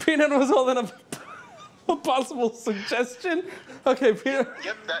was holding up. possible suggestion. Okay, Peter.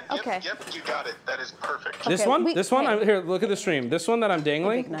 Yep, yep, you got it. That is perfect. This one? Here, look at the stream. This one that I'm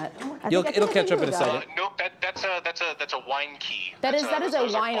dangling. It'll catch up in a second. Nope, that's a wine key. That is a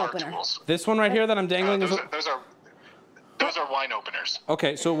wine opener. This one right here that I'm dangling is. Those are wine openers.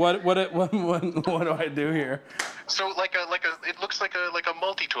 Okay, so what do I do here? So it looks like a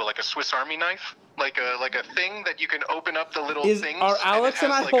multi-tool, like a Swiss Army knife, like a thing that you can open up the little things. Are Alex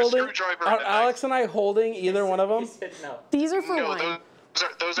and I holding? Are Alex and I holding either one of them? These are for wine.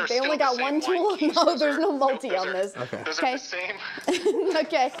 Those are they still only got the one same tool. wine keys. No, there's no multi on this. Okay. Those are the same.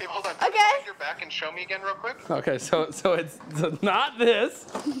 Okay. Hey, hold on. Okay. Turn your back and show me again real quick. Okay, so it's not this.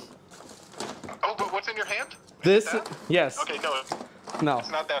 Oh, but what's in your hand? This, yes. Okay, no. No.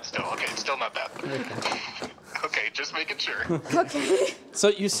 It's not that still. Okay, it's still not that. Okay, just making sure. Okay. So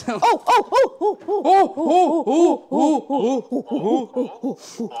you said.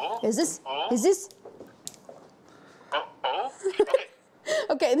 Is this? Okay.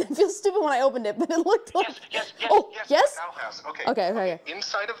 Okay, it feels stupid when I opened it, but it looked like. Yes. Yes? Now has. Okay. Okay.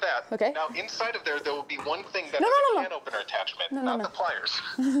 Inside of that. Okay. Now inside of there will be one thing that No, is no, a can opener attachment, No. not the pliers.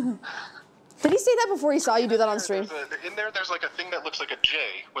 Did he say that before he saw you do that on stream? In there's like a thing that looks like a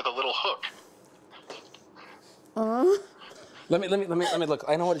J with a little hook. Let me look.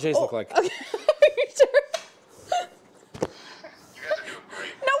 I know what J's look like. Okay. Are you sure? You guys are doing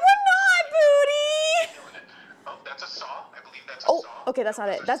great. No, we're not, Booty. Killing it. Oh, that's a saw. I believe that's a Oh, saw. okay, that's not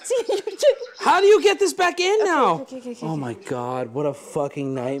it. That's How do you get this back in now? Okay. Oh my God, what a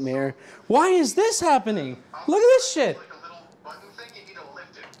fucking nightmare. Why is this happening? Look at this shit. Like a little button thing, you need to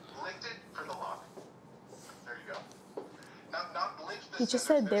lift it. Lift it for the lock. There you go. Not lift the He just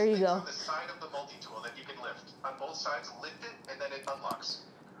scissors. said, there you There's go. things on the side of the multi-tool that you can lift. On both sides, lift it, and then it unlocks.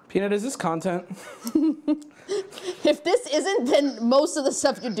 Peanut, is this content? If this isn't, then most of the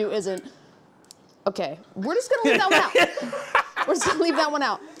stuff you do isn't. Okay, we're just gonna leave that one out. We're just gonna leave that one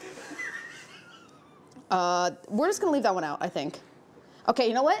out. We're just gonna leave that one out, I think. Okay,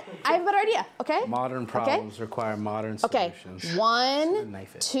 you know what? I have a better idea, okay? Modern problems require modern Okay, solutions. 1,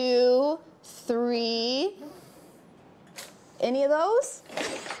 Knife it. 2, 3. Any of those? Okay,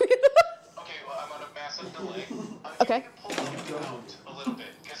 well, I'm on a massive delay. Okay. Pull them out a little bit,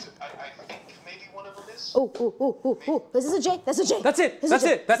 because I think maybe one of them is. Oh. This is a J. That's a J. That's it. This is That's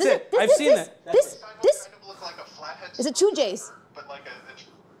a it. That's This- it. this- I've this- seen this- it. This. Kind of look like a flathead. Is it 2 J's? But like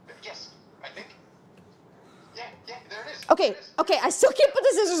yes, I think. Yeah, there it is. Okay. I still can't put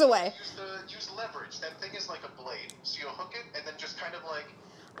the scissors away. Use leverage. That thing is like a blade. So you hook it and then just kind of like.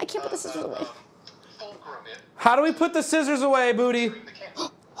 I can't put the scissors away. Fulcrum it. How do we put the scissors away, Booty? The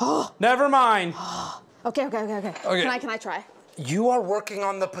can. Never mind. Okay. Can I try? You are working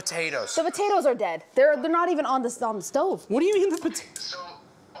on the potatoes. The potatoes are dead. They're not even on the stove. What do you mean the potatoes? So,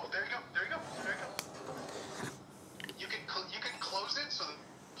 there you go. You can close it so the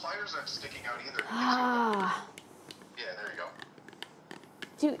pliers aren't sticking out either. Ah. Yeah, there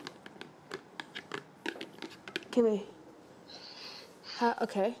you go. Okay, wait.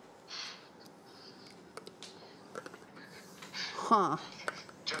 Okay. Huh.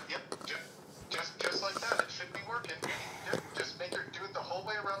 Just like that. It should be working. Yep, just do it the whole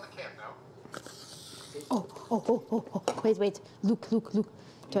way around the can now. Oh. Wait. Luke.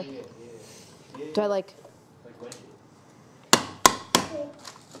 Do I like...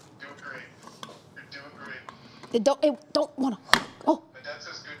 Doing great. You're doing great. It don't wanna... Oh. But that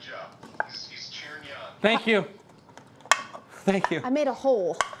says good job. He's cheering you on. Thank you. Thank you. I made a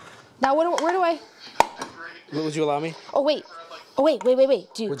hole. Now where do I... Would you allow me? Oh, wait. Wait.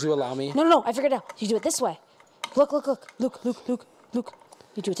 Would you allow me? No. I figured it out. You do it this way. Look. Look.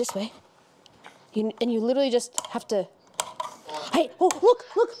 You do it this way. And you literally just have to... Hey, look,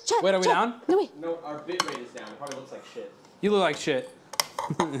 chat. Wait, are we chat. down? No, wait. No, our bit rate is down. It probably looks like shit. You look like shit.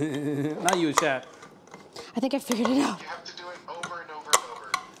 Not you, chat. I think I figured it out. You have to do it over and over and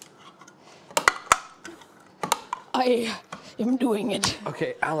over. I am doing it.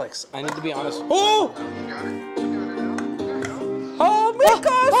 Okay, Alex, I need to be honest. Oh! You got it. There you go. Hold me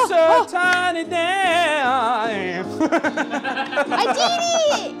closer, tiny damn. I did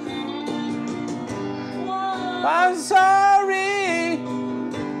it! I'm sorry.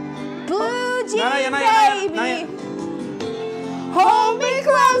 Blue jean Not baby. yet. Hold me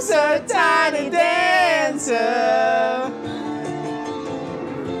closer, tiny dancer.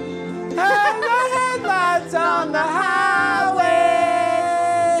 And the headlights on the highway.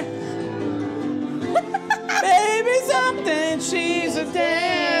 Baby, something, she's a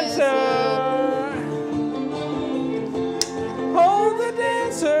dancer. Hold the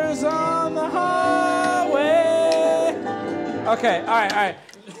dancers on the highway. Okay, all right.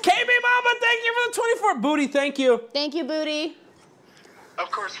 KB Mama, thank you for the 24. Booty, thank you. Thank you, Booty. Of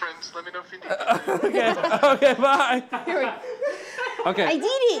course, friends. Let me know if you need it. Okay, bye. Here we go. Okay. I did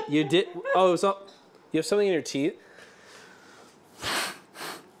it. You did? Oh, so you have something in your teeth?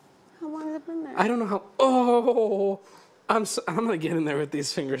 How long has it been there? I don't know how. Oh, I'm gonna get in there with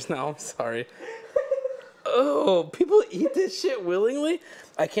these fingers now. I'm sorry. Oh, people eat this shit willingly?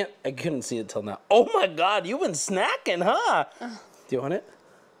 I couldn't see it till now. Oh my God, you've been snacking, huh? Do you want it?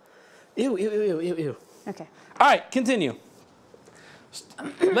 Ew, ew, ew, ew, ew, ew. Okay. All right, continue.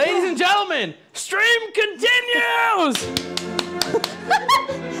 Ladies and gentlemen, stream continues!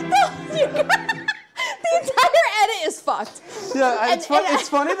 The entire edit is fucked. Yeah, it's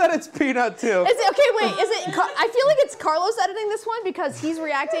funny that it's Peanut too. Is it, okay, wait, is it, I feel like it's Carlos editing this one because he's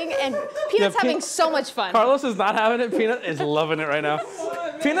reacting and Peanut's having so much fun. Carlos is not having it, Peanut is loving it right now.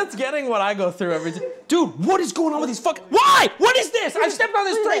 Peanut's getting what I go through every time. Dude, what is going on with these fucking, why? What is this? I've stepped on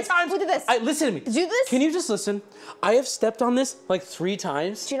this 3 times. Who did this? Listen to me. Did you do this? Can you just listen? I have stepped on this like 3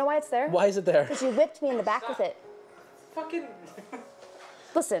 times. Do you know why it's there? Why is it there? Because you whipped me in the back with it. Fucking.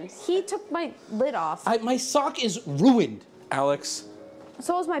 Listen, he took my lid off. My sock is ruined, Alex.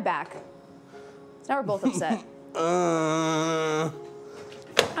 So was my back. Now we're both upset.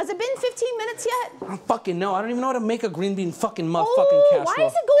 Has it been 15 minutes yet? I don't fucking know. I don't even know how to make a green bean fucking motherfucking casserole. Why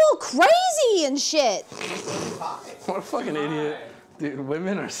does it go all crazy and shit? What a fucking idiot. Dude,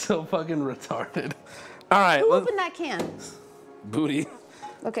 women are so fucking retarded. All right. Who opened that can? Booty.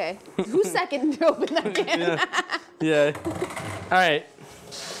 Okay. Who's second to open that can? Yeah. All right.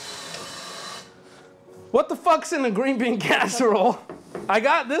 What the fuck's in a green bean casserole? I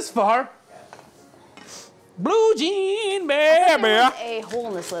got this far. Blue jean baby. There's a hole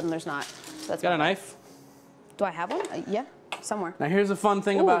in this lid and there's not. That's Got a knife? Do I have one? Yeah, somewhere. Now here's the fun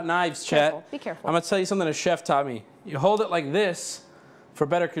thing about knives, chat. Careful. Be careful. I'm gonna tell you something a chef taught me. You hold it like this for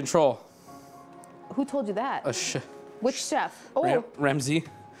better control. Who told you that? A chef. Which chef? Oh, Ramsey. do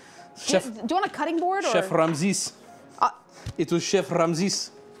Chef. you want a cutting board or? Chef Ramses. It was Chef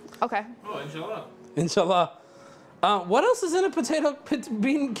Ramses. Okay. Oh, inshallah. Inshallah. What else is in a potato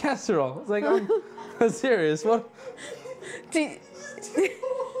bean casserole? It's like, I'm serious. What?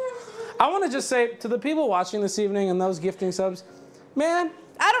 I want to just say to the people watching this evening and those gifting subs, man.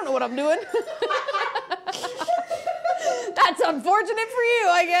 I don't know what I'm doing. That's unfortunate for you,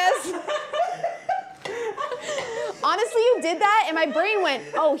 I guess. Honestly, you did that and my brain went,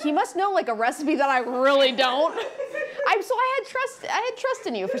 oh, he must know like a recipe that I really don't. So I had trust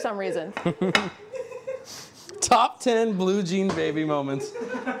in you for some reason. Top 10 blue jean baby moments.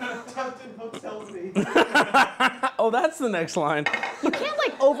 Top 10 hotels me. Oh, that's the next line. You can't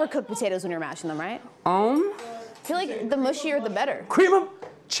like overcook potatoes when you're mashing them, right? I feel like the mushier the better. Cream of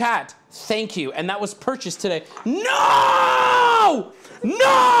chat. Thank you. And that was purchased today. No!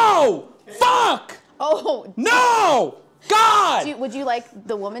 No! Fuck! Oh. No! God! Would you like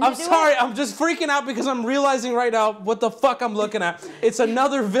the woman I'm to do sorry, it? I'm just freaking out because I'm realizing right now what the fuck I'm looking at. It's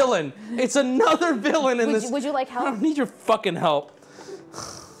another villain. It's another villain in this. Would you like help? I don't need your fucking help.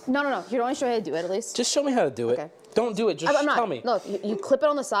 No. You're only showing how to do it at least. Just show me how to do it. Okay. Don't do it, just I'm not. tell me. Look, you clip it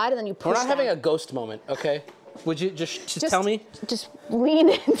on the side and then you push We're not having down. a ghost moment, okay? Would you just tell me? Just lean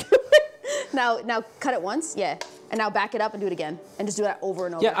into it. Now cut it once, yeah. And now back it up and do it again. And just do that over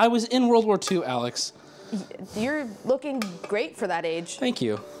and over. Yeah, I was in World War II, Alex. You're looking great for that age. Thank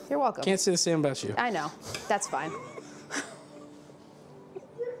you. You're welcome. Can't say the same about you. I know. That's fine.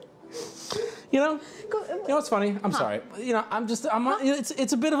 You know what's funny? I'm sorry. You know,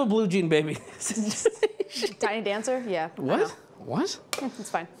 it's a bit of a blue jean baby. Tiny dancer? Yeah. What? What? It's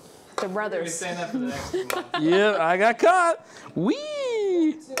fine. They're We're brothers. saying that for the next 2 months. Yeah, I got caught.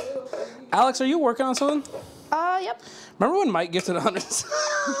 Wee! Alex, are you working on something? Yep. Remember when Mike gifted 100?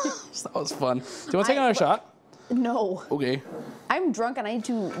 That was fun. Do you want to take another shot? No. Okay. I'm drunk and I need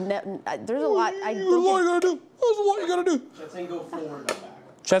to. There's a lot. There's a lot you gotta do. There's a lot you gotta do. Chat saying go forward, not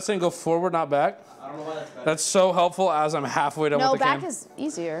back. Chat saying go forward, not back. I don't know why that's better. That's so helpful as I'm halfway done No, with the back game. is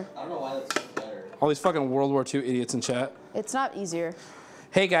easier. I don't know why that's better. All these fucking World War II idiots in chat. It's not easier.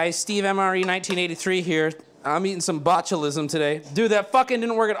 Hey guys, Steve MRE 1983 here. I'm eating some botulism today. Dude, that fucking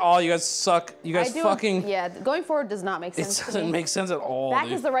didn't work at all. You guys suck. You guys fucking... Yeah, going forward does not make It sense. doesn't make sense at all, Back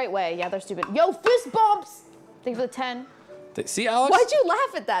dude. is the right way. Yeah, they're stupid. Yo, fist bumps! Thank you for the 10. See, Alex? Why'd you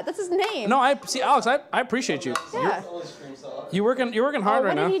laugh at that? That's his name. No, Alex, I appreciate you. Yeah. You're working hard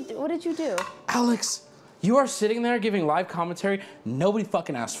right now. What did you do? Alex, you are sitting there giving live commentary nobody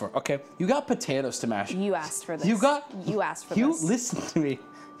fucking asked for, okay? You got potatoes to mash. You asked for this. You asked for this. You listen to me.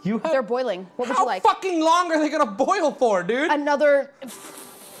 You have... They're boiling. What would you like? How fucking long are they gonna boil for, dude? Another...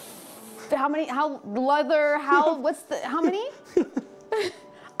 How many? How many?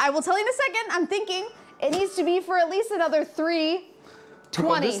 I will tell you in a second. I'm thinking it needs to be for at least another 3,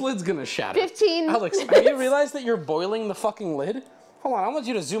 20. This lid's gonna shatter. 15. Alex, have you realized that you're boiling the fucking lid? Hold on, I want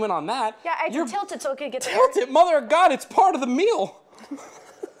you to zoom in on that. Yeah, I can tilt it so it can get Tilt it, mother of God, it's part of the meal.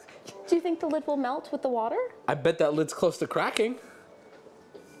 Do you think the lid will melt with the water? I bet that lid's close to cracking.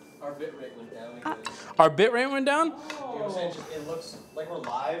 Our bit rate went down. Our bit rate went down? Oh. It looks like we're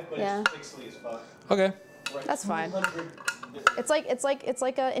live, but Yeah. it's pixely as fuck. Okay. That's fine. It's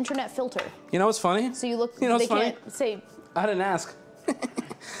like an internet filter. You know what's funny? So you look. You know what's they funny? can't say. I didn't ask.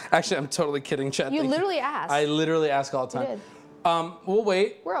 Actually, I'm totally kidding, Chad. You literally asked. I literally ask all the You time. did. We'll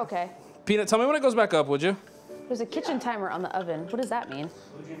wait. We're okay. Peanut, tell me when it goes back up, would you? There's a kitchen timer on the oven. What does that mean?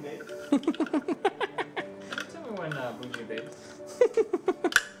 Tell me when Bougie babes.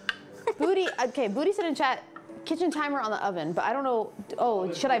 Booty. Okay, Booty said in chat, kitchen timer on the oven, but I don't know.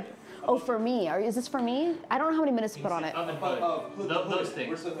 Oh, should I? Oh, for me. Is this for me? I don't know how many minutes to put on it. Oven hood. Those things.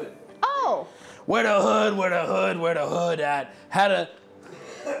 Where's the hood? Oh. Where the hood? Where the hood? Where the hood at? How to?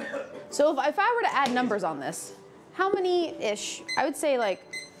 So if I were to add numbers on this, how many-ish? I would say like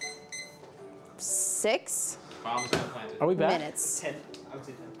 6 Are we back? minutes. 10. I would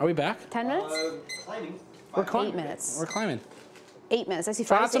say 10. Are we back? 10 minutes? Climbing. We're climbing. 8 minutes. We're climbing. 8 minutes. I see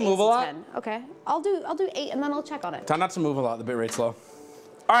Try 5 not to to move a 8 lot. 10. Okay. I'll do 8 and then I'll check on it. Try not to move a lot. The bit rate's low.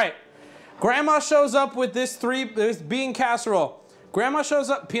 All right. Grandma shows up with this bean casserole. Grandma shows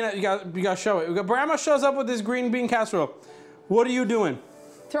up. Peanut, you got to show it. Grandma shows up with this green bean casserole. What are you doing?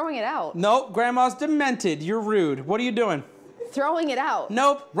 Throwing it out. Nope. Grandma's demented. You're rude. What are you doing? Throwing it out.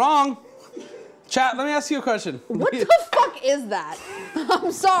 Nope. Wrong. Chat, let me ask you a question. What the fuck is that?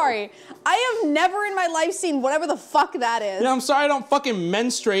 I'm sorry. I have never in my life seen whatever the fuck that is. Yeah, I'm sorry I don't fucking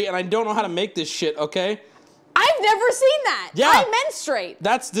menstruate and I don't know how to make this shit, okay? I've never seen that. Yeah. I menstruate.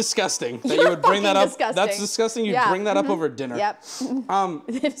 That's disgusting that You're you would bring that fucking up. disgusting. That's disgusting. You'd Yeah. bring that up over dinner. Yep.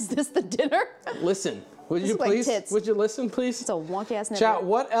 Is this the dinner? Listen, would This you is like please? tits. Would you listen, please? It's a wonky ass nipple. Chat,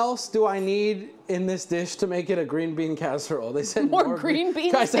 what else do I need in this dish to make it a green bean casserole? They said More green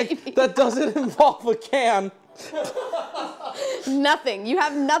beans, Guys, baby. that doesn't involve a can. Nothing. You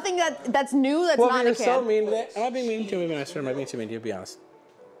have nothing that's new that's Well, not in you're a can. so mean today. Am I being mean to you? Maybe not. Am I being too mean to you? Be honest.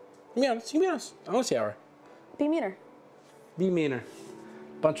 Be honest. You can be honest. I want to see how. Be meaner. Be meaner.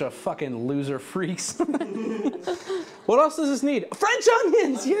 Bunch of fucking loser freaks. What else does this need? French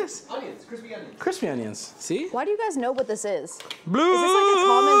onions, yes. Onions, crispy onions. Crispy onions. See? Why do you guys know what this is? Blue. Is this like a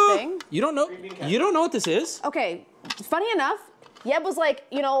common thing? You don't know? You don't know what this is? Okay, funny enough, Yeb was like,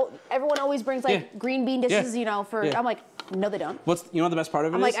 you know, everyone always brings like Yeah. green bean dishes, Yeah. you know, for, Yeah. I'm like, no they don't. You know what the best part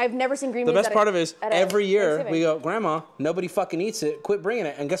of it I'm is? like, I've never seen green The beans best at part of it is at a every year Thanksgiving. we go, Grandma, nobody fucking eats it. Quit bringing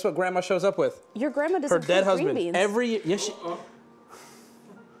it. And guess what Grandma shows up with? Your grandma Her doesn't dead cook green husband. beans. Every year. Yes, she.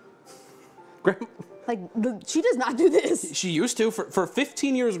 Grandma, Like, she does not do this. she used to. For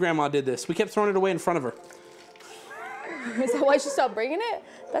 15 years, Grandma did this. We kept throwing it away in front of her. Is that why she stopped bringing it?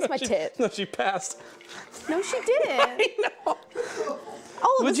 That's my tit. No, she passed. No, she didn't. I know.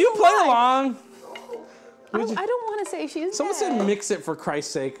 Oh, Would this you is play live. along? I don't want to say she's Someone dead. said mix it for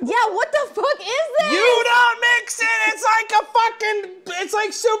Christ's sake. Yeah, what the fuck is this? You don't mix it. It's like a fucking. It's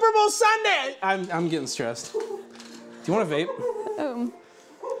like Super Bowl Sunday. I'm getting stressed. Do you want a vape?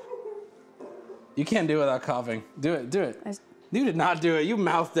 You can't do it without coughing. Do it. Do it. You did not do it. You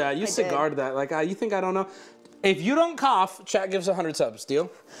mouthed that. You cigared that. Like you think I don't know? If you don't cough, chat gives 100 subs.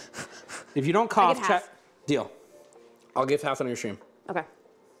 Deal? If you don't cough, half. chat. Deal. I'll give half on your stream. Okay.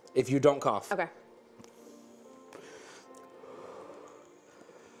 If you don't cough. Okay.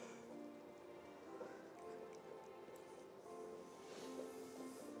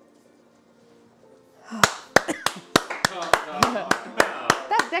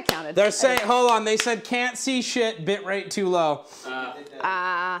 That counted. They're saying, hold on. They said can't see shit. Bitrate too low.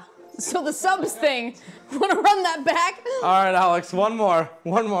 So the subs thing, want to run that back? All right, Alex. One more.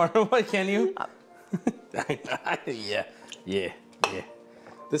 One more. What can you? Yeah.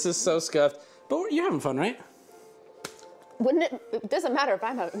 This is so scuffed. But you're having fun, right? Wouldn't it? It doesn't matter if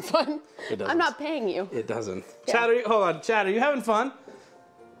I'm having fun. It doesn't. I'm not paying you. It doesn't. Yeah. Chad, hold on. Chad, are you having fun?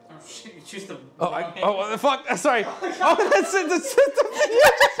 Oh, shit, you choose the Oh, fuck. Sorry. Oh, that's it.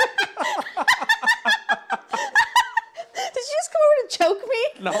 Did you just come over to choke me?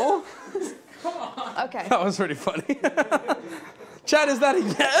 No. Okay. That was pretty funny. Chad, is that a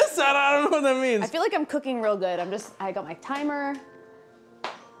yes? I don't know what that means. I feel like I'm cooking real good. I got my timer.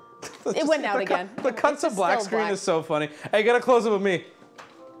 It went out again. The cuts of black still screen black. is so funny. Hey, get a close up of me.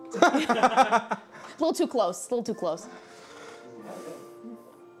 A little too close. A little too close.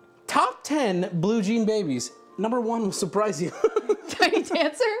 Top 10 blue jean babies. Number 1 will surprise you. Tiny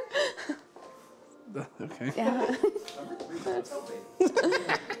Dancer. Okay. Yeah.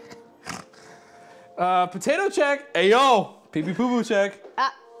 Potato check. Hey yo. Pee pee poo poo check.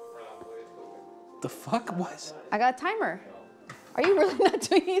 The fuck? What? I got a timer. Are you really not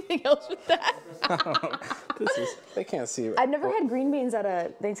doing anything else with that? They can't see it. I've never had green beans at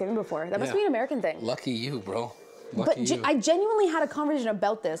a Thanksgiving before. That must be an American thing. Lucky you, bro. But I genuinely had a conversation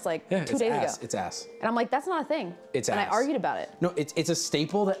about this like 2 days ago. It's ass. And I'm like, that's not a thing. It's and ass. I argued about it. No, it's a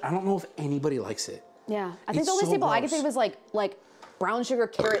staple that I don't know if anybody likes it. Yeah. I think It's the only so staple I can gross. think of is like brown sugar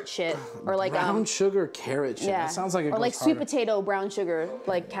carrot shit. Or like Brown sugar carrot shit. yeah. That sounds like it or goes like harder. sweet potato brown sugar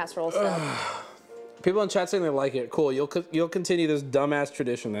like casserole stuff. People in chat saying they like it. Cool. You'll continue this dumbass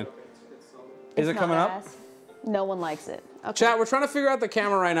tradition then. Is it coming up? Ass. No one likes it. Okay. Chat, we're trying to figure out the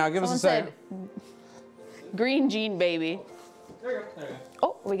camera right now. Give us a second. Said, green jean baby. There you go. There you go.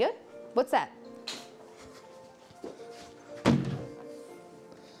 Oh, are we good? What's that?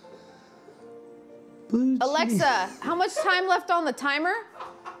 Alexa, how much time left on the timer?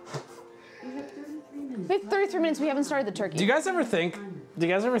 We have 33 minutes. We haven't started the turkey. Do you guys ever think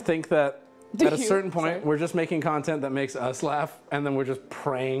that at a certain point we're just making content that makes us laugh and then we're just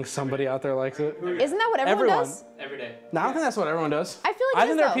praying somebody out there likes it? Isn't that what everyone does? Every day. No, I don't think that's what everyone does. I feel like I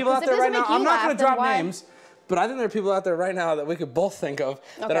think there are people out there right now. I'm not going to drop names, but I think there are people out there right now that we could both think of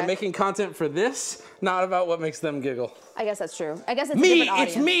that are making content for this, not about what makes them giggle. I guess that's true. I guess it's Me, a different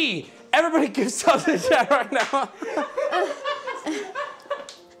it's audience. me. Everybody give stuff to the chat right now.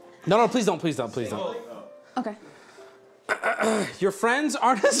 No, please don't. Okay. Your friends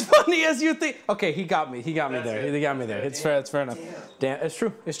aren't as funny as you think. Okay, he got me there. It's fair enough. Damn, it's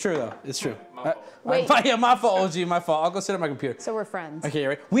true though. It's true. Wait. Yeah, my fault, OG, my fault. I'll go sit at my computer. So we're friends. Okay, you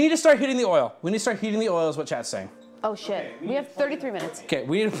ready? We need to start heating the oil. Is what chat's saying. Oh shit. We have 33 minutes. Okay,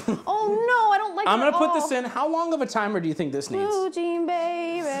 we need to... Oh no, I don't like I'm that gonna put at all. this in. How long of a timer do you think this needs? Blue jean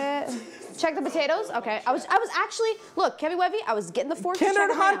baby. Check the potatoes. Okay. I was actually look, Kevin Webby, I was getting the fork.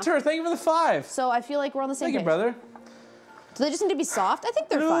 Kindred Hunter, thank you for the 5. So I feel like we're on the same Thank you, page. brother. Do they just need to be soft? I think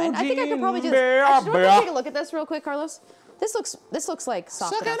they're Blue fine. I think I could probably do jean this. Actually, do you want to take a look at this real quick, Carlos? This looks like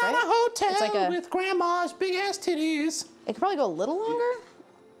soft Sucking enough, on right? a hotel It's like with grandma's big ass titties. It could probably go a little longer.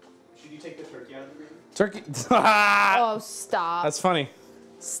 Should you take the turkey out of the green? Turkey. Oh, stop. That's funny.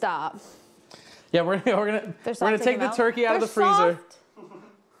 Stop. Yeah, we're gonna take the turkey out of the freezer. Soft,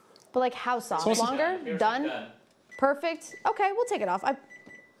 but like how soft? Supposed to- Longer? Done? Perfect. Okay, we'll take it off.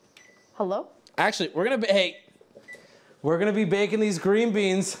 Hello? Actually, we're gonna be baking these green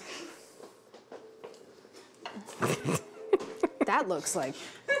beans. That looks like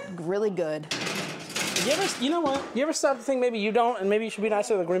really good. You know what? You ever stop to think maybe you don't, and maybe you should be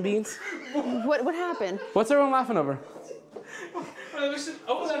nicer to the green beans? What happened? What's everyone laughing over?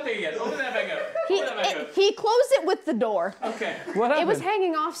 Open that thing again. Open that back up. He closed it with the door. Okay. What happened? It was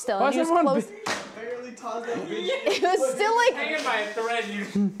hanging off still. Why And he is was everyone closed. Barely tossed that bitch. It was still like Hanging by a thread.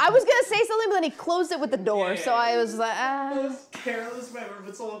 I was gonna say something, but then he closed it with the door. So I was like, Careless member,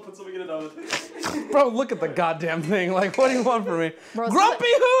 but someone put something in it on. Bro, look at the goddamn thing. Like, what do you want from me? Bro, Grumpy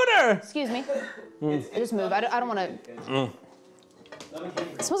Hooter! excuse me. I just moved. I don't want to.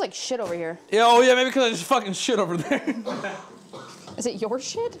 It smells like shit over here. Yeah, oh yeah, maybe because I just fucking shit over there. Is it your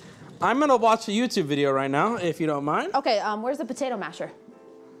shit? I'm gonna watch a YouTube video right now, if you don't mind. Okay, where's the potato masher?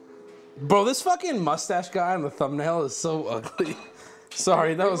 Bro, this fucking mustache guy on the thumbnail is so ugly.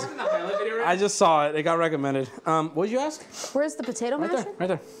 Sorry, that was... I just saw it. It got recommended. What did you ask? Where's the potato masher? Right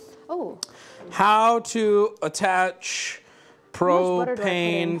there. Oh. How to attach How much butter do I put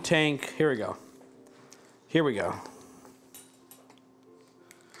in? propane tank. Here we go.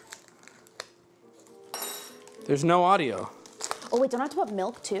 There's no audio. Oh wait, don't I have to put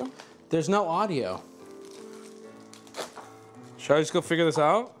milk too? There's no audio. Should I just go figure this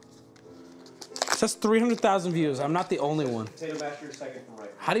out? It says 300,000 views. I'm not the only one. Potato masher, second from right.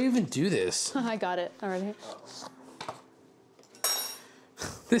 How do you even do this? I got it already.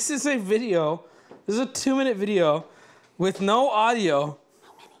 This is a video. This is a 2-minute video with no audio.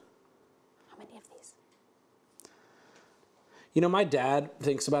 How many of these? You know, my dad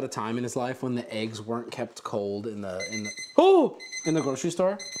thinks about a time in his life when the eggs weren't kept cold in the grocery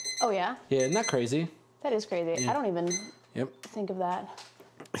store. Oh yeah? Yeah, isn't that crazy? That is crazy. Yeah. I don't even Yep. think of that.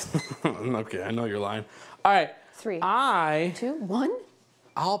 Okay, I know you're lying. All right. 3, 2, 1.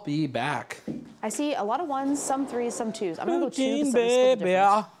 I'll be back. I see a lot of 1s, some 3s, some 2s. I'm gonna go 2 Poutine, because that's the baby.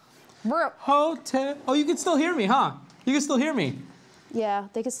 difference. Bro. Hotel. Oh, you can still hear me, huh? You can still hear me. Yeah,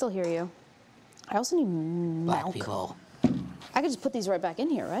 they can still hear you. I also need milk. people. I could just put these right back in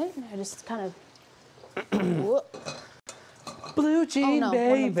here, right? I just kind of. Whoop. Blue Oh jean, no,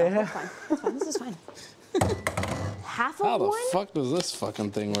 one of them. baby. That's fine. That's fine. This is fine. Half of How the one? fuck does this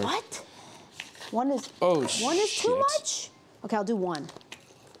fucking thing work? What? One is. Oh, One is too shit. much. Okay, I'll do one.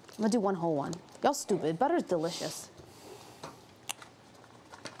 I'm gonna do one whole one. Y'all stupid. Butter's delicious.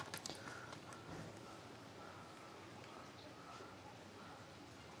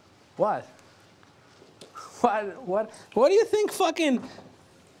 What? What do you think fucking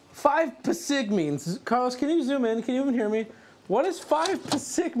 5 Pasig means? Carlos, can you zoom in? Can you even hear me? What does 5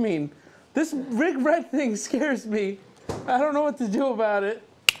 Pasig mean? This big red thing scares me. I don't know what to do about it.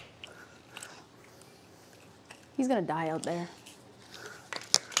 He's gonna die out there.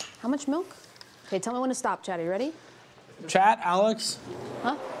 How much milk? Okay, tell me when to stop, Chat. Are you ready? Chat, Alex?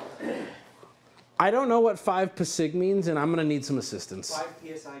 Huh? I don't know what 5 Pasig means, and I'm gonna need some assistance. 5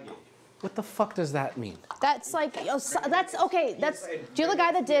 PSI gauge. What the fuck does that mean? That's like, that's okay. That's. Do you know the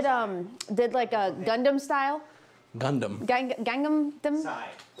guy that did like a Gundam style? Gundam. Gangnam.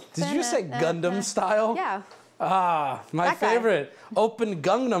 Did you say Gundam style? Yeah. Ah, my That guy. favorite. Open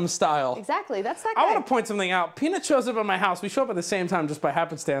Gangnam style. Exactly. That's that guy. I want to point something out. Peanut shows up at my house. We show up at the same time just by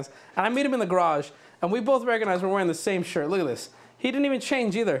happenstance. And I meet him in the garage. And we both recognize we're wearing the same shirt. Look at this. He didn't even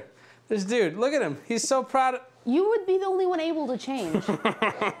change either. This dude, look at him. He's so proud. You would be the only one able to change. All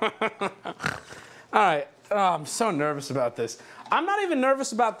right. Oh, I'm so nervous about this. I'm not even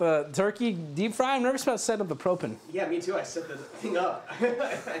nervous about the turkey deep fry. I'm nervous about setting up the propane. Yeah, me too. I set the thing up.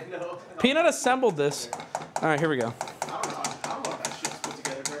 I know. Peanut assembled this. All right, here we go. I don't know if that shit's put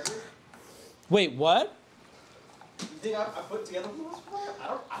together correctly. Wait, what? You think I put together for the most part?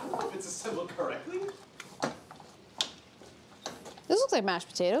 I don't know if it's assembled correctly. This looks like mashed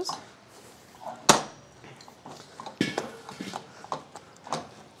potatoes.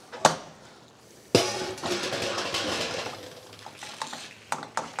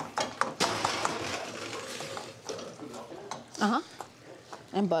 Uh-huh.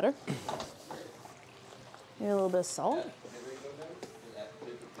 And butter. Maybe a little bit of salt.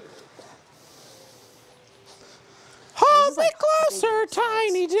 Hold me closer,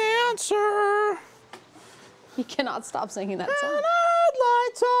 tiny dancer. You cannot stop singing that song.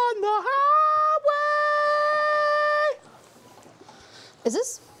 Headlights on the highway. Is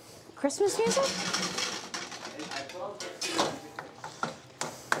this Christmas music?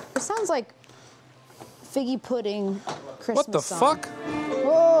 It sounds like figgy pudding Christmas What the song. fuck?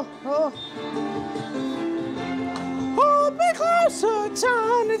 Oh, oh. Hold me closer,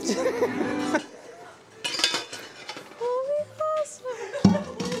 tiny dancer. Hold me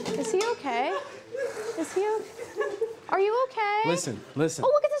closer. Is he okay? Is he okay? Are you okay? Listen. Oh, look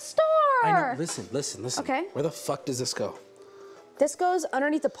at the star. I know. Listen. Okay. Where the fuck does this go? This goes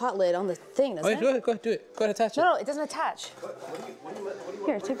underneath the pot lid on the thing, doesn't Wait, it? go ahead, do it. Go ahead, attach it. No, it doesn't attach.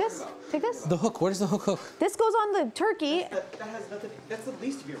 Here, take this. Take this. The hook, where does the hook hook? This goes on the turkey. That has nothing. That's the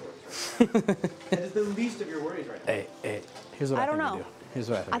least of your worries. That is the least of your worries right now. Hey, here's what I I don't think know. we do. Here's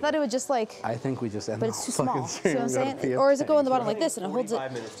what I think. I thought it would just like, I think we just end but the it's too whole small. fucking See what I'm stream and go to saying? PF Or does it go in the Chang's. bottom like this and it holds it?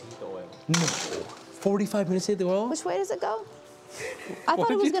 45 minutes to heat the oil. No. 45 minutes to hit the oil? Which way does it go? I thought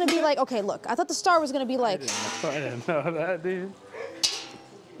it was gonna be like, okay, look. I thought the star was gonna be like, I didn't know that, dude.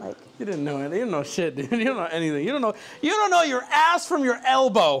 like. You didn't know it. You didn't know shit, dude. You don't know anything. You don't know your ass from your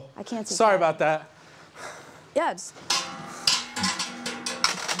elbow. I can't see. Sorry that. about that. Yeah, it's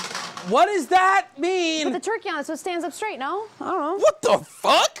What does that mean? put the turkey on it so it stands up straight. No, I don't know. What the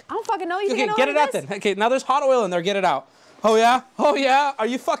fuck? I don't fucking know. You think Okay, I know get what it out is? then. Okay, now there's hot oil in there. Get it out. Oh yeah? Oh yeah? Are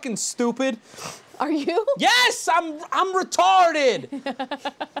you fucking stupid? Are you? Yes, I'm retarded.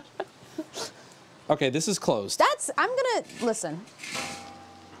 Okay, this is closed. I'm gonna listen.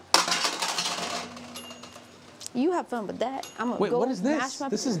 You have fun with that. I'm gonna Wait, go what is mash this? my.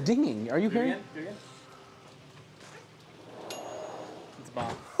 This is dinging. Are you Do it hearing? again. Do it again. It's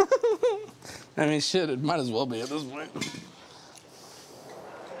bomb. I mean, shit, it might as well be at this point.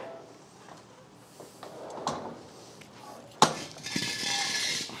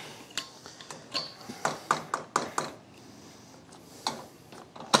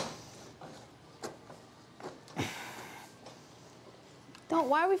 Don't.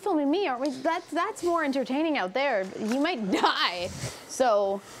 Why are we filming me? Aren't we? That's more entertaining out there. He might die.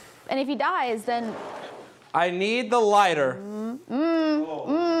 So, and if he dies, then. I need the lighter.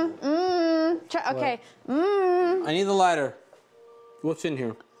 Okay. I need the lighter. What's in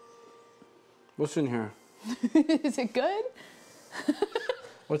here? What's in here? Is it good?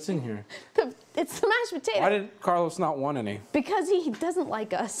 What's in here? It's the mashed potato. Why did Carlos not want any? Because he doesn't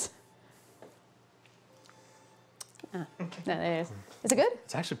like us. No, there it is. Is it good?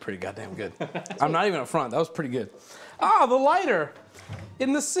 It's actually pretty goddamn good. I'm not even up front. That was pretty good. Ah, the lighter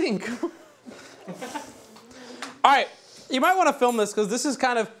in the sink. All right, you might want to film this because this is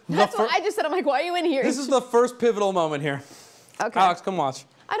kind of That's what I just said. I'm like, why are you in here? This is the first pivotal moment here. Okay. Alex, come watch.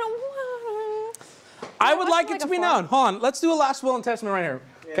 I don't want. I would like it like to a be farm. known. Hold on, let's do a last will and testament right here.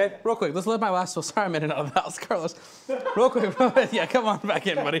 Okay, real quick. Let's live my last will. Sorry, I'm in and out of the house, Carlos. Real quick. Yeah, come on back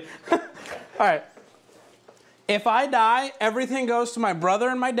in, buddy. All right. If I die, everything goes to my brother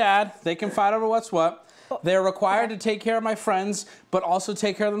and my dad. They can fight over what's what. They're required to take care of my friends, but also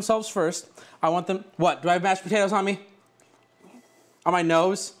take care of themselves first. I want them. What? Do I have mashed potatoes on me? On my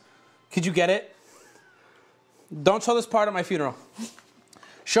nose? Could you get it? Don't show this part at my funeral.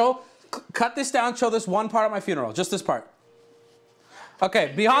 Cut this down. Show this one part at my funeral. Just this part.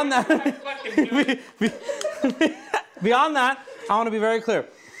 Okay, beyond that, beyond that, I want to be very clear.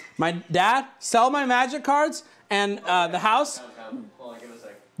 My dad, sell my magic cards and the house,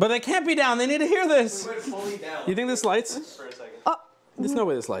 but they can't be down. They need to hear this. You think this lights? For a second. Oh, There's no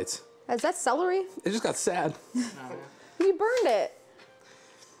way this lights. is that celery? It just got sad. You burned it.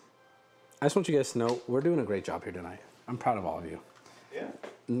 I just want you guys to know we're doing a great job here tonight. I'm proud of all of you. Yeah.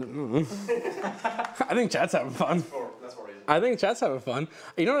 I think chat's having fun. That's for a reason. I think chat's having fun.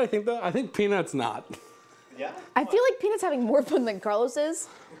 You know what I think though? I think Peanut's not. Yeah? I feel like Peanut's having more fun than Carlos is.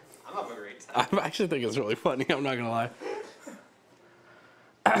 I'm having a great time. I actually think it's really funny. I'm not gonna lie.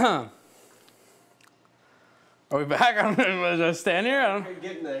 Are we back? I'm gonna just stand here. I don't...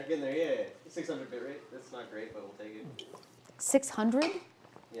 Getting there, yeah. 600 bit rate. That's not great, but we'll take it. 600?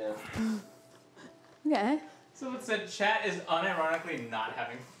 Yeah. Okay. So it said chat is unironically not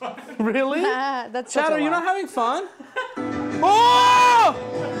having fun. Really? That's such Chat, a are you lie. not having fun? Oh!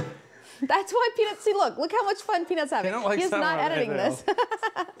 That's why Peanut. See, look how much fun Peanut's having. Peanut likes He's that not more than editing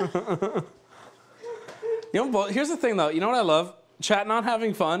anything this. You know, here's the thing though. You know what I love? Chat not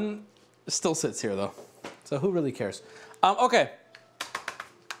having fun still sits here though. So who really cares? Okay.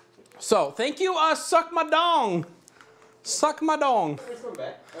 So thank you. Suck my dong. Suck my dong. Let's go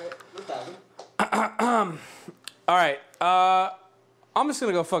back. Alright, let's have it. All right. I'm just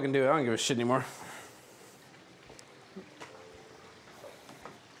gonna go fucking do it. I don't give a shit anymore.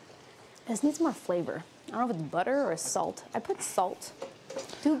 This needs more flavor. I don't know if it's butter or salt. I put salt.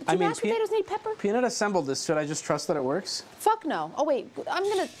 Do I mean, mashed potatoes need pepper? Peanut assembled this. Should I just trust that it works? Fuck no. Oh wait, I'm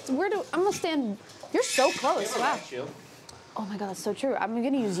gonna stand. You're so close. Wow. Shield. Oh my god, that's so true. I'm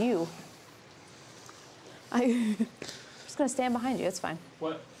gonna use you. I'm just gonna stand behind you. It's fine.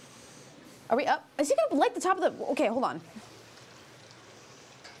 What? Are we up? Is he gonna light the top of the? Okay, hold on.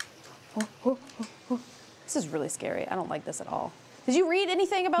 Oh. This is really scary. I don't like this at all. Did you read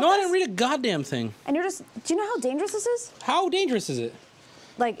anything about No, this? I didn't read a goddamn thing. And you're just. Do you know how dangerous this is? How dangerous is it?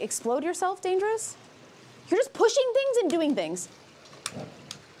 Like explode yourself dangerous? You're just pushing things and doing things.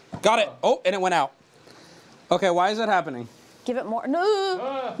 Got it. Oh, and it went out. Okay, why is that happening? Give it more.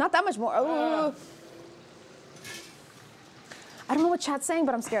 No, not that much more. Oh. I don't know what chat's saying,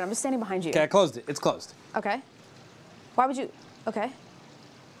 but I'm scared. I'm just standing behind you. Okay, I closed it. It's closed. Okay. Why would you? Okay.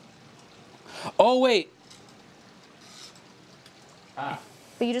 Oh, wait. But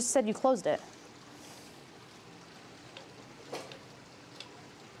you just said you closed it.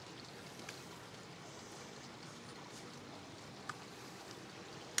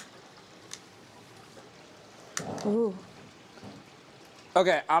 Ooh.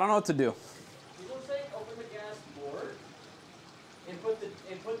 Okay, I don't know what to do. People say open the gas more and put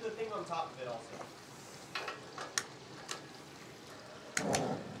the thing on top of it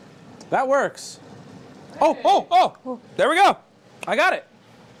also. That works. Oh. There we go. I got it.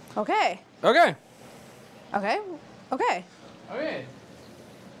 Okay. Okay. Okay. Okay. Okay.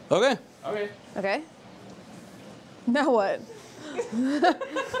 Okay. Okay. Okay. Now what?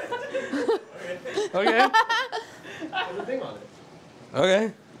 Okay. Put the thing on it.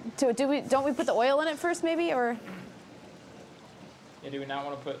 Okay. Don't we put the oil in it first, maybe, or? Yeah, do we not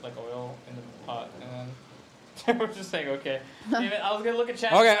want to put like oil in the pot and then we're just saying okay. Damn it, I was gonna look at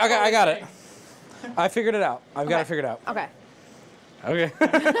chat. Okay, I got it. I figured it out. I've got it figured out. Okay. Okay.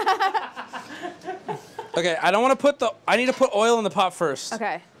 Okay, I don't want to put I need to put oil in the pot first.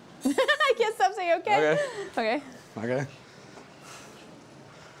 Okay. I can't stop saying okay. Okay. Okay. Okay.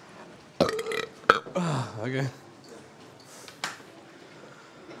 Okay.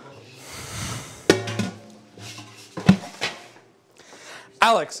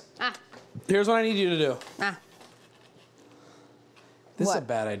 Alex, here's what I need you to do. This is a What?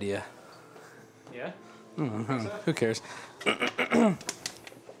 bad idea. Yeah? Who cares? Here's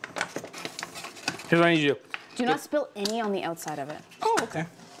what I need you to do. Do not spill any on the outside of it. Oh, okay.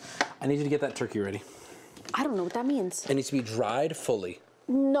 I need you to get that turkey ready. I don't know what that means. It needs to be dried fully.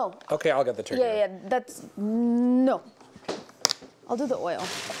 No. Okay, I'll get the turkey ready. Yeah, that's no. I'll do the oil.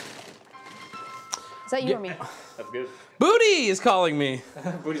 Is that you or me? That's good. Booty is calling me.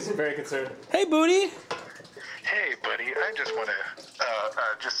 Booty's very concerned. Hey, Booty. Hey, buddy, I just want to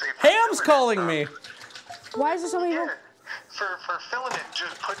just say. Ham's calling me. Why is there so many? Yeah. For filling it,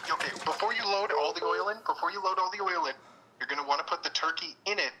 just put before you load all the oil in. You're gonna want to put the turkey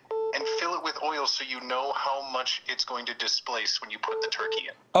in it and fill it with oil so you know how much it's going to displace when you put the turkey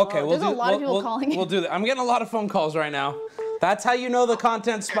in. Okay, There's a lot of people calling in. We'll do that. I'm getting a lot of phone calls right now. That's how you know the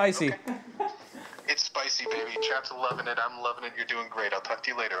content's spicy. Okay. It's spicy, baby. Chat's loving it. I'm loving it. You're doing great. I'll talk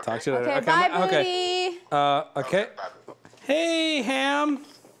to you later. Talk to you later. Okay, bye, Booty. Okay. Bye. Hey, Ham.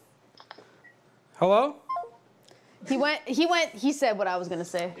 Hello? He said what I was gonna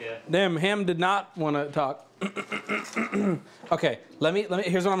say. Yeah. Damn, Ham did not want to talk. Okay,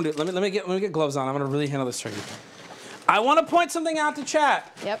 here's what I'm gonna do. Let me get gloves on. I'm gonna really handle this turkey. I want to point something out to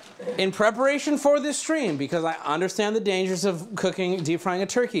chat. Yep. In preparation for this stream, because I understand the dangers of cooking, deep frying a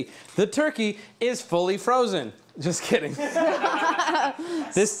turkey. The turkey is fully frozen. Just kidding. So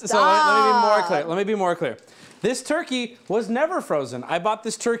let me be more clear. This turkey was never frozen. I bought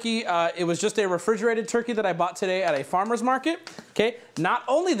this turkey, it was just a refrigerated turkey that I bought today at a farmer's market, okay? Not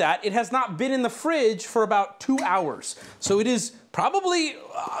only that, it has not been in the fridge for about 2 hours. So it is probably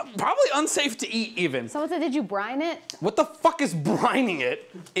unsafe to eat even. Someone said, did you brine it? What the fuck is brining it,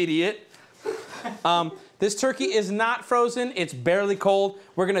 idiot? This turkey is not frozen, it's barely cold.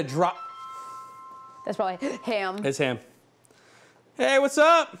 We're gonna drop. That's probably Ham. It's Ham. Hey, what's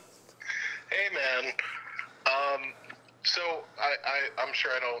up? Hey, man. So I'm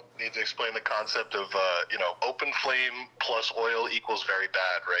sure I don't need to explain the concept of, open flame plus oil equals very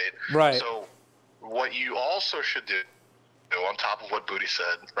bad, right? Right. So what you also should do, on top of what Booty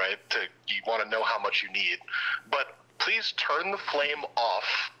said, right, you want to know how much you need, but please turn the flame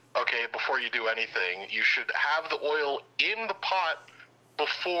off, okay, before you do anything. You should have the oil in the pot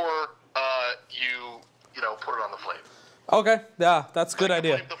before you put it on the flame. Okay, yeah, that's a good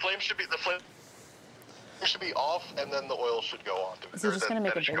idea. The flame should be off, and then the oil should go on. Is he just gonna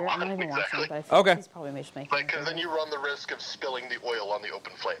make it bigger? I'm not even watching, but I think Okay. he's probably making it Because then you run the risk of spilling the oil on the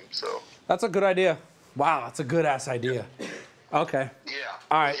open flame. So. That's a good idea. Wow, that's a good ass idea. Okay. Yeah.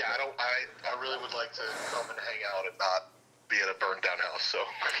 All right. Yeah, I really would like to come and hang out and not be at a burned down house. So.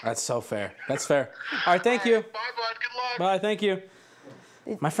 That's so fair. That's fair. All right, thank you. Bye, bud. Good luck. Bye, thank you.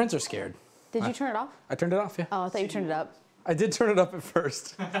 My friends are scared. Did you turn it off? I turned it off, yeah. Oh, I thought you turned it up. I did turn it up at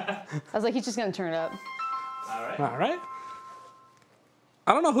first. I was like, he's just gonna turn it up. All right.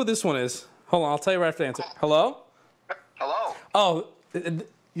 I don't know who this one is. Hold on, I'll tell you right after the answer. Hello? Hello. Oh,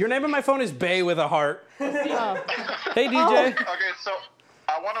 your name on my phone is Bay with a heart. Oh. Hey, DJ. Okay, so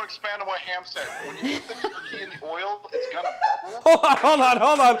I want to expand on what Ham said. When you put the turkey in the oil, it's gonna bubble.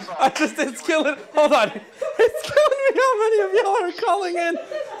 Hold on. It's killing. Hold on. It's killing me how many of y'all are calling in.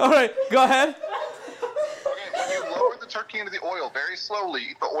 All right, go ahead. Okay, when you lower the turkey into the oil very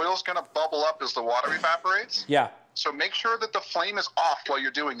slowly, the oil's gonna bubble up as the water evaporates. Yeah. So make sure that the flame is off while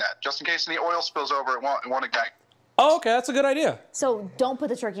you're doing that, just in case any oil spills over. It won't ignite. Oh, okay, that's a good idea. So don't put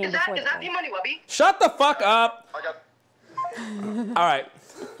the turkey in before the flame. PaymoneyWubby? Shut the fuck up. I got. All right.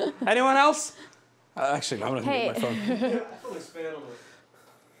 Anyone else? Actually, I'm gonna Hey. mute my phone.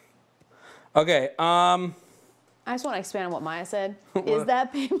 Okay. I just want to expand on what Maya said. Is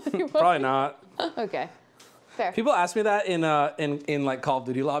that PaymoneyWubby? Probably not. Okay. Fair. People ask me that in like Call of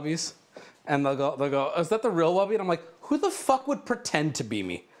Duty lobbies, and they'll go, "Is that the real Wubby?" And I'm like, "Who the fuck would pretend to be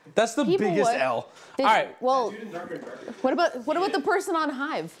me?" That's the People biggest would. L. Did- All right. Well, what about the person on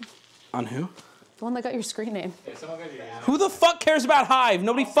Hive? On who? The one that got your screen name. Yeah, someone got your Who the fuck cares about Hive?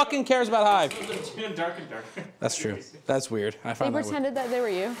 Nobody fucking cares about Hive. It's dark and dark. That's true. That's weird. I They found that weird. pretended that they were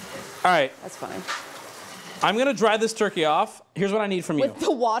you. All right. That's funny. I'm gonna dry this turkey off. Here's what I need from you. With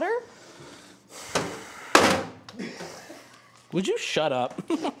the water? Would you shut up?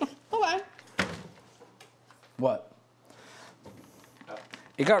 Okay. What?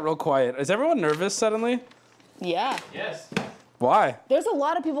 It got real quiet. Is everyone nervous suddenly? Yeah. Yes. Why? There's a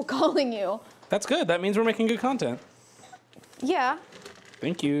lot of people calling you. That's good. That means we're making good content. Yeah.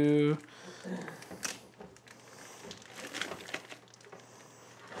 Thank you.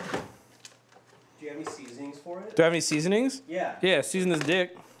 Do you have any seasonings for it? Do I have any seasonings? Yeah. Yeah, season this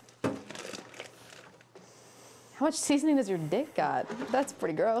dick. How much seasoning does your dick got? That's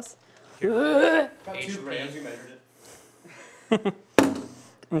pretty gross. About 2 grams, we measured it.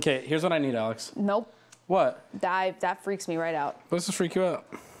 Okay, here's what I need, Alex. Nope. What? That freaks me right out. What does this freak you out?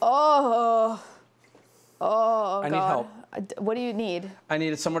 Oh. Oh, I God. need help. What do you need? I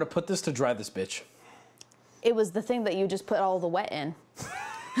needed somewhere to put this to dry this bitch. It was the thing that you just put all the wet in.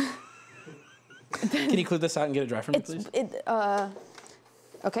 Can you clear this out and get it dry for me, please?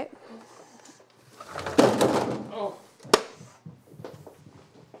 Okay. Oh.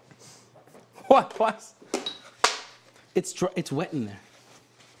 What? It's dry, it's wet in there.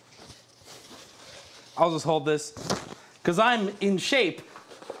 I'll just hold this because I'm in shape.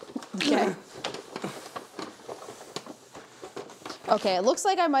 Okay. Okay, it looks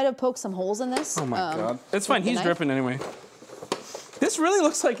like I might have poked some holes in this. Oh my God. It's fine, he's knife. dripping anyway. This really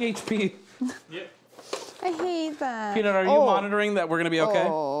looks like HP. Yeah. I hate that. Peanut, are you monitoring that we're gonna be okay?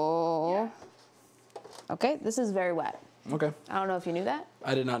 Oh. Okay, this is very wet. Okay. I don't know if you knew that.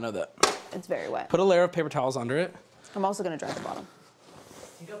 I did not know that. It's very wet. Put a layer of paper towels under it. I'm also gonna dry the bottom.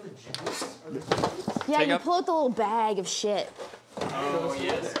 Take out the juice. Yeah, Take you out- pull out the little bag of shit. Oh,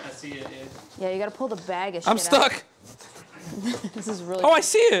 yes. I see it. Yeah, you gotta pull the bag of shit I'm out. stuck. This is really. Oh, I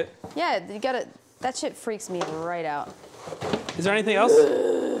see it. Yeah, you gotta. That shit freaks me right out. Is there anything else?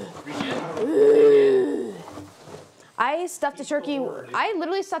 I stuffed a turkey. I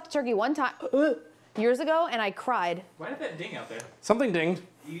literally stuffed a turkey one time years ago, and I cried. Why did that ding out there? Something dinged.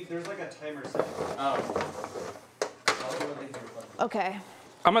 There's like a timer set. Oh. Okay.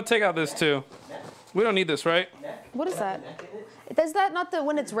 I'm gonna take out this too. We don't need this, right? What is that? Is that not the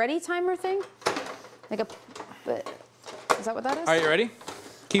when it's ready timer thing? Like a. But, is that what that is? All right, you ready?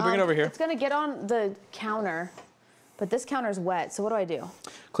 Can you bring it over here? It's gonna get on the counter, but this counter's wet. So what do I do?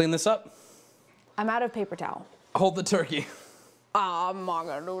 Clean this up. I'm out of paper towel. Hold the turkey. I'm not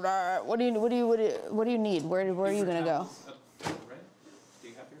gonna do that. What do you need? Where are you gonna go? Do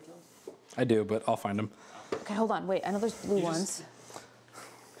you have your towels? I do, but I'll find them. Okay, hold on. Wait, I know there's blue ones.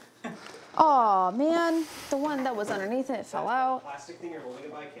 Oh man, the one that was underneath it fell out. Plastic thing you're holding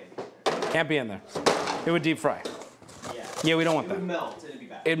it by can't be. Can't be in there. It would deep fry. Yeah. Yeah, we don't want It would that. melt. It'd be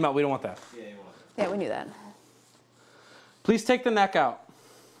bad. It'd melt. We don't want that. Yeah, you want Yeah, we knew that. Please take the neck out.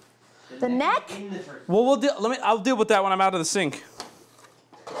 The neck? it. In the turkey. Well, I'll deal with that when I'm out of the sink.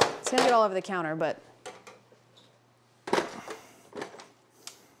 It's gonna get all over the counter, but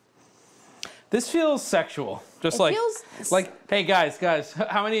This feels sexual. Just It like, feels- like, hey guys,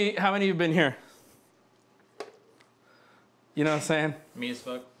 how many have been here? You know what I'm saying? Me as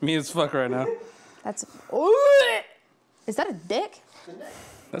fuck. Me as fuck right now. that's. Ooh! Is that a dick?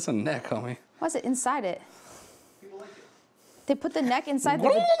 That's a neck, homie. Why is it inside it? They put the neck inside the.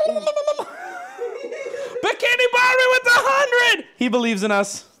 Bikini Barbie with the 100! He believes in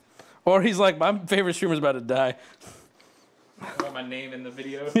us. Or he's like, my favorite streamer's about to die. I want my name in the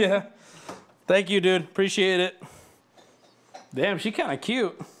video. Yeah. Thank you, dude. Appreciate it. Damn, she kind of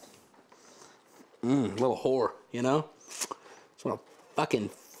cute. Little whore, you know? Just want to fucking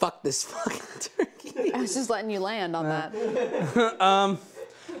fuck this fucking turkey. I was just letting you land on that. All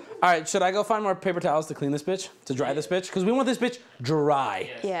right, should I go find more paper towels to clean this bitch? To dry this bitch? Because we want this bitch dry.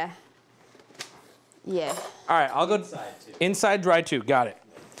 Yes. Yeah. Yeah. All right, I'll go Inside, too. inside dry too. Got it.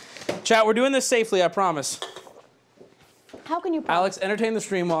 Chat, we're doing this safely, I promise. How can you? Alex, entertain the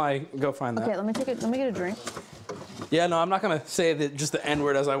stream while I go find that. Okay, let me take it. Let me get a drink. Yeah, no, I'm not gonna say just the N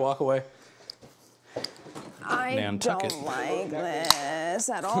word as I walk away. I Man, tuck don't it. like this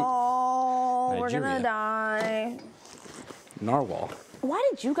at all. We're Nigeria. gonna die. Narwhal. Why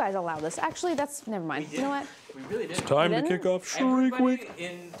did you guys allow this? Actually, that's never mind. You know what? We really did. Time to Didn't? kick off Shriek Everybody Week.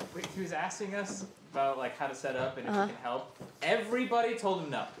 he was asking us about like how to set up and if we can help. Everybody told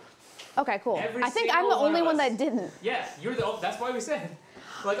him no. Okay, cool. Every I think I'm the single one only of one us. that didn't. Yeah, you're the. That's why we said.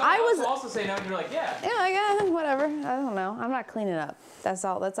 Like I I was- was also saying no, and you're like, yeah. Yeah, like, whatever. I don't know. I'm not cleaning up. That's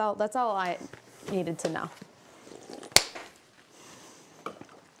all. That's all I needed to know.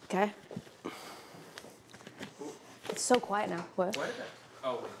 Okay. It's so quiet now. What? Why did that?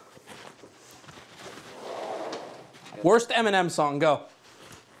 Oh wait. Worst Eminem song, go.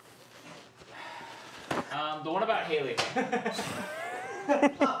 The one about Haley.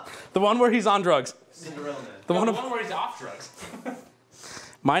 The one where he's on drugs. Cinderella Man. The one the of, one where he's off drugs.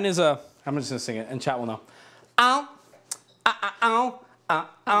 mine is I'm just gonna sing it and chat will know. Ow, ow, ow,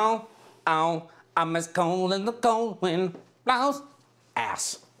 ow, ow, I'm as cold as the cold wind blows.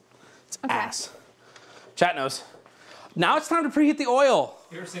 Ass. It's ass. Chat knows. Now it's time to preheat the oil.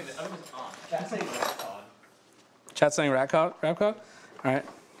 You ever seen the other one's on? That's saying rat pod. Chat saying rap cod? All right.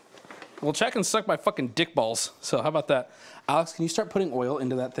 Well, chat can suck my fucking dick balls. So how about that? Alex, can you start putting oil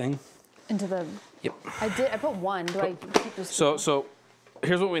into that thing? Into the. Yep. I did. I put one. Do I keep this? So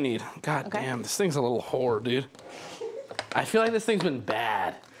here's what we need. God Okay. damn, this thing's a little whore, dude. I feel like this thing's been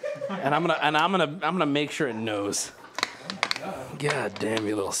bad. And I'm gonna make sure it knows. God damn,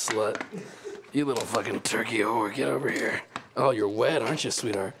 you little slut. You little fucking turkey whore, get over here. Oh, you're wet, aren't you,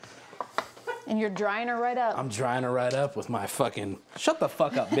 sweetheart? And you're drying her right up. I'm drying her right up with my fucking... Shut the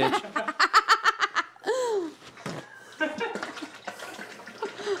fuck up, bitch.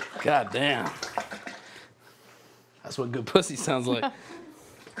 God damn. That's what good pussy sounds like.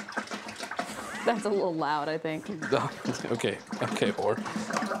 That's a little loud, I think. Okay, whore.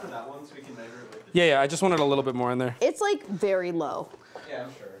 For that one, so we can measure it with Yeah, I just wanted a little bit more in there. It's like very low. Yeah,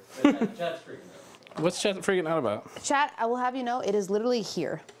 I'm sure. But Chat's freaking out. What's Chat freaking out about? Chat, I will have you know, it is literally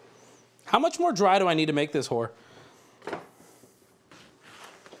here. How much more dry do I need to make this whore?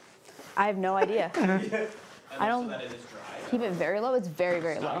 I have no idea. I don't So that it is dry. keep it very low. It's very,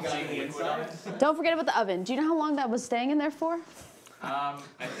 very low. You got any liquid on it? Don't forget about the oven. Do you know how long that was staying in there for? I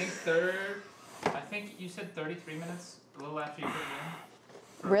think you said 33 minutes, a little after you put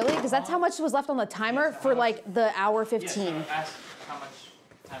it in. Really? Because that's how much was left on the timer for like the hour 15. Yeah, so ask how much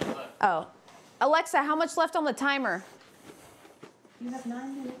time is left. Oh. Alexa, how much left on the timer? You have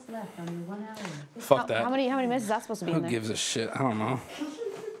 9 minutes left on your 1 hour. Fuck that. How many minutes is that supposed to be in Who there? gives a shit? I don't know.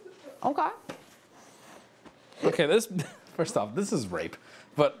 Okay. Okay, this, first off, this is rape.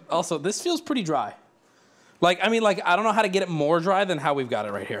 But also, this feels pretty dry. Like, I mean, like, I don't know how to get it more dry than how we've got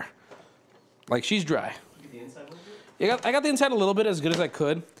it right here. Like, she's dry. The inside one? Yeah, I got the inside a little bit as good as I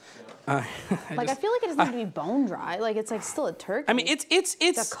could. I feel like it doesn't need to be bone dry. Like it's like still a turkey. I mean, it's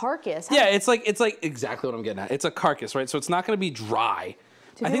a carcass. Yeah, it's like exactly what I'm getting at. It's a carcass, right? So it's not going to be dry.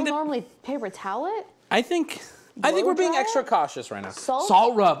 Do people normally paper towel it? I think we're being dry extra it? cautious right now. Salt?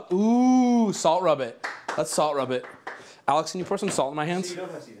 Salt rub. Ooh, salt rub it. Let's salt rub it. Alex, can you pour some salt in my hands? You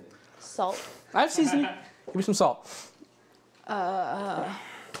don't have seasoning. Salt. I have seasoning. Give me some salt.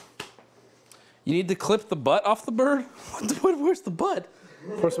 You need to clip the butt off the bird? Where's the butt?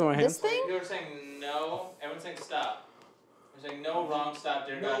 Pour some in my hands. This thing? You were saying no, everyone's saying stop. You're saying no, wrong, stop,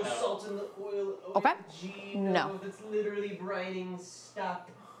 dear God, no. salt in the oil. Okay. OMG, No. That's literally brining. Stop.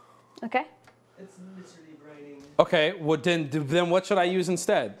 Okay. It's literally brining. Okay, well, then what should I use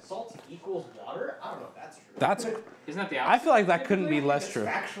instead? Salt equals water? I don't know if that's true. That's. Isn't that the I opposite? feel like that couldn't be less It's true.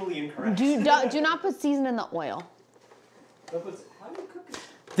 factually incorrect. Do not put season in the oil. How do you cook it?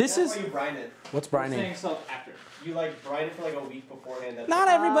 This That's is. why you brine it. What's You're brining? saying salt after. You like brine it for like a week beforehand. That's Not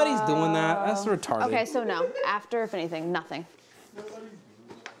everybody's doing that. That's retarded. Okay, so no. After, if anything, nothing. I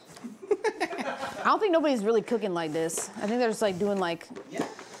don't think nobody's really cooking like this. I think they're just like doing like. Yeah.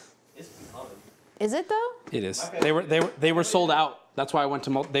 It's common. Is it though? It is. They were sold out. That's why I went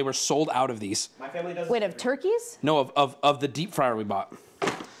to. They were sold out of these. My family does. Wait, of turkeys? No, of the deep fryer we bought.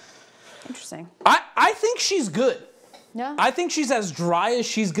 Interesting. I think she's good. Yeah. I think she's as dry as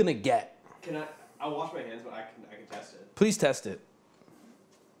she's gonna get. Can I? I'll wash my hands, but I can test it. Please test it.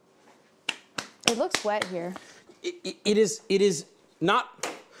 It looks wet here. It is not.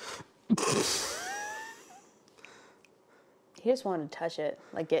 He just wanted to touch it,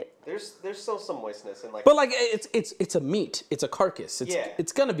 like it. There's still some moistness and like. But like it's a meat. It's a carcass. Yeah.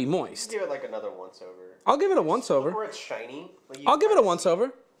 It's gonna be moist. Give it like another once over. I'll give it a once Look over. where it's shiny. Like I'll give it a once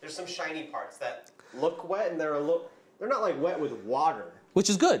over. There's some shiny parts that look wet, and they're not like wet with water. Which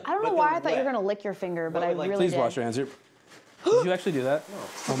is good. I don't know But why they're I thought you were wet. gonna lick your finger, but Wet I with, like, really Please did. wash your hands. Did you actually do that? No.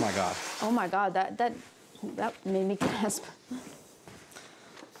 Oh my god. Oh my god, that made me gasp.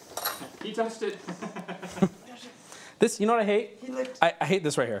 He touched it. This, you know what I hate? I hate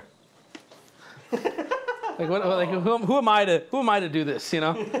this right here. Like what? Like who am I to do this? You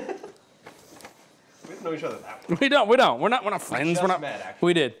know? We didn't know each other that well. We don't. We're not friends. just We're not. met, actually.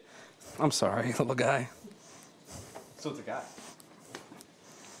 We did. I'm sorry, little guy. So it's a guy.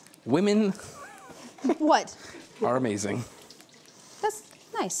 Women What? are amazing. That's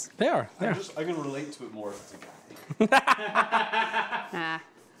nice. They are. I can relate to it more if it's a guy. Ah.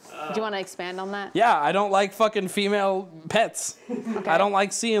 Do you want to expand on that? Yeah, I don't like fucking female pets. I don't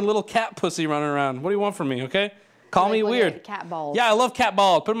like seeing little cat pussy running around. What do you want from me, okay? Call me Like, look weird. at cat balls. Yeah, I love cat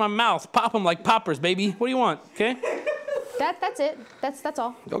balls. Put them in my mouth. Pop them like poppers, baby. What do you want, okay? That's it. That's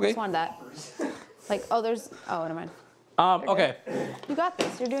all. Okay. Just wanted that. Like, oh, never mind. Okay. You got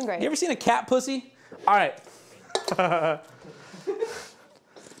this. You're doing great. You ever seen a cat pussy? All right.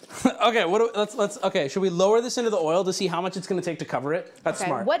 Okay, okay, should we lower this into the oil to see how much it's gonna take to cover it? That's Okay.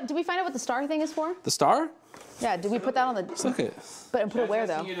 smart. What? Did we find out what the star thing is for? The star? Yeah. Did we put that on the? Let's look at it. But put it where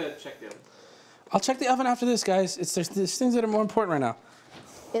though? I'm asking you to check the oven. I'll check the oven after this, guys. There's things that are more important right now.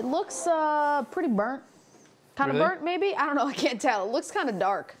 It looks pretty burnt. Kind of Really? burnt, maybe? I don't know. I can't tell. It looks kind of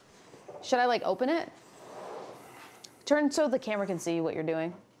dark. Should I like open it? Turn so the camera can see what you're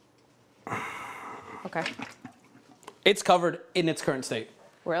doing. Okay. It's covered in its current state.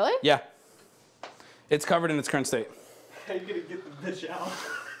 Really? Yeah. It's covered in its current state. How you gonna get the bitch out?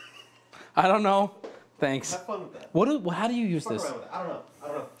 I don't know. Thanks. Have fun with that. How do you use Fuck this? around with it. I don't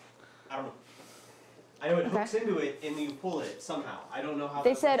know. I know it hooks into it and you pull it somehow. I don't know how.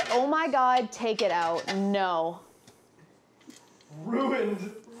 They that said, works. oh my God, take it out. No.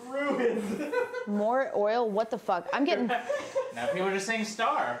 Ruined. More oil? What the fuck? I'm getting... Now people are just saying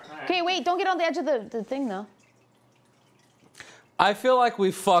star. All right. Okay, wait, don't get on the edge of the thing though. I feel like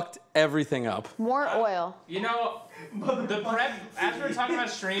we fucked everything up. More oil. You know, the prep, as we were talking about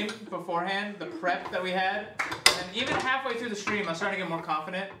stream beforehand, the prep that we had, and even halfway through the stream, I was starting to get more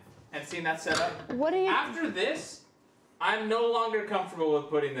confident and seeing that setup. What are you? After this, I'm no longer comfortable with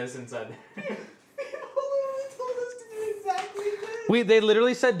putting this inside there. They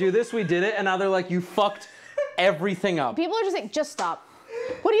literally said do this, we did it, and now they're like, you fucked everything up. People are just like, just stop.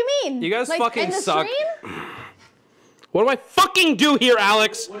 What do you mean? You guys like, fucking in the suck. Stream? What do I fucking do here,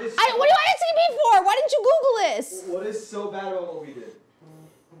 Alex? What are you asking me for? Why didn't you Google this? What is so bad about what we did?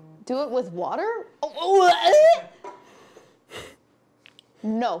 Do it with water?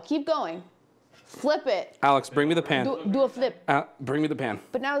 No, keep going. Flip it. Alex, bring me the pan. Do a flip. Bring me the pan.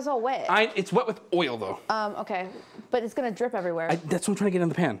 But now it's all wet. It's wet with oil, though. Okay. But it's gonna drip everywhere. That's what I'm trying to get in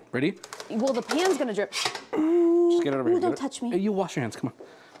the pan. Ready? Well, the pan's gonna drip. Just get it over here. Don't touch me. You wash your hands, come on.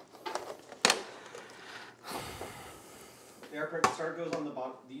 The air pressure goes on the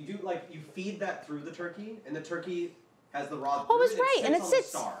bottom. You do like you feed that through the turkey, and the turkey has the rod. Oh, I was right, and it on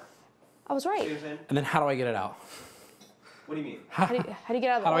sits. the star. I was right. See what I'm saying? And then how do I get it out? What do you mean? How do you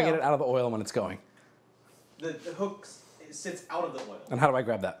get out of the How oil? do I get it out of the oil when it's going? The hook sits out of the oil. And how do I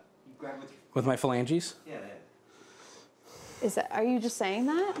grab that? You grab with With my phalanges? yeah. Is that? Are you just saying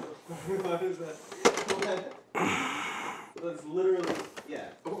that? What is that? That's literally yeah.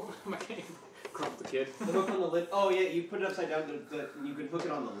 Oh, my game. Crump the kid. The hook on the lid. Oh yeah, you put it upside down. You can hook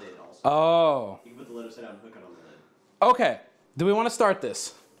it on the lid also. Oh. You can put the lid upside down and hook it on the lid. Okay. Do we want to start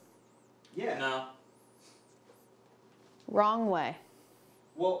this? Yeah. No. Wrong way.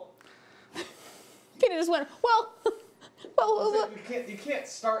 Well, Peter just went. Well. Well. you can't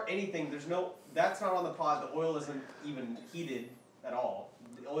start anything. There's no. That's not on the pod. The oil isn't even heated at all.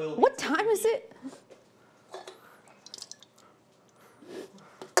 The oil. What time is it?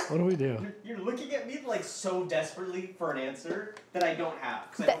 What do we do? You're looking at me like so desperately for an answer that I don't have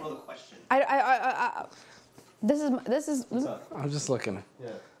because I don't know the question. This is. What's up? I'm just looking. Yeah.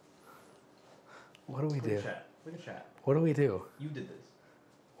 What do we do? Chat. Look at chat. What do we do? You did this.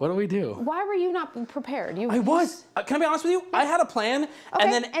 What do we do? Why were you not prepared? I was. Can I be honest with you? I had a plan,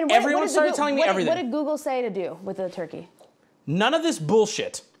 and then everyone started telling me everything. What did Google say to do with the turkey? None of this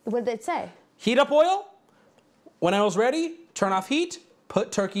bullshit. What did it say? Heat up oil. When oil's ready, turn off heat.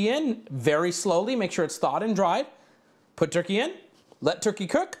 Put turkey in very slowly. Make sure it's thawed and dried. Put turkey in. Let turkey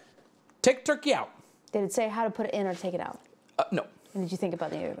cook. Take turkey out. Did it say how to put it in or take it out? No. And did you think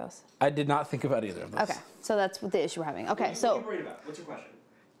about either of those? I did not think about either of those. Okay, so that's what the issue we're having. Okay, What are so you worried about? What's your question?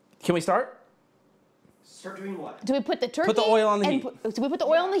 Can we start? Start doing what? do we put the turkey? Put the oil on the heat. Do we put the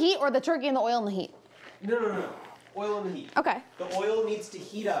oil in the heat or the turkey and the oil in the heat? No. Oil in the heat. Okay. The oil needs to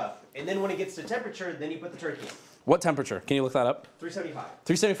heat up, and then when it gets to temperature, then you put the turkey in. What temperature? Can you look that up? 375.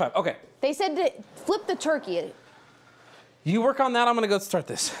 375. Okay. They said to flip the turkey. You work on that. I'm gonna go start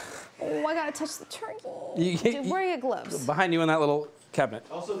this. Oh, I gotta touch the turkey. You- Where are your gloves? Behind you in that little cabinet.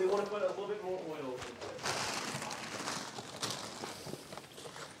 Also, they want to put a little bit more oil into it.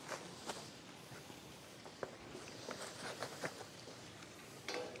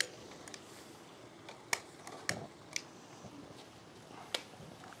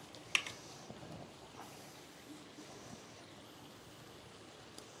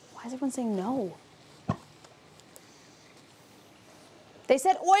 Why is everyone saying no? They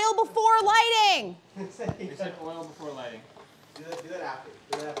said oil before lighting. They said oil before lighting. Do that after.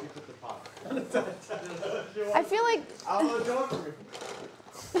 Do that after you put the pot. I feel like Oh,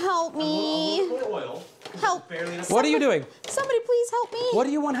 don't. help me. Put oil. Help. Barely enough. What are you doing? Somebody please help me. What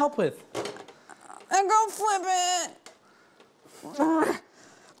do you want help with? And go flip it.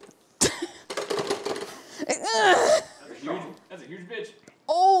 That's a huge bitch.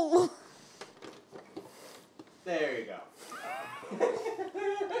 Oh. There you go.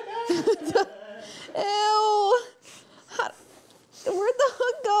 Ew. Where'd the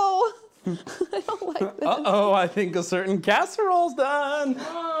hook go? I don't like this. Uh-oh, I think a certain casserole's done.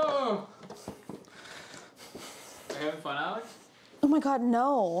 Oh. Are you having fun, Alex? Oh my God,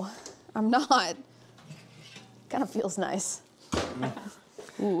 no. I'm not. Kind of feels nice.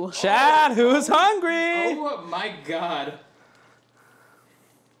 Ooh. Chad, who's hungry? Oh my God.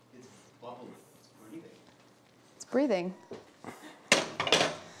 It's bubbling. It's breathing. It's breathing.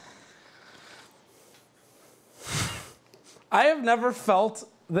 I have never felt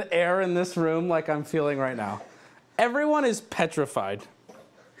the air in this room like I'm feeling right now. Everyone is petrified.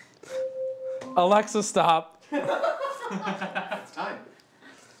 Alexa, stop. It's time.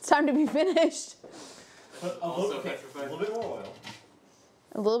 It's time to be finished. Put Also a petrified. little bit more oil.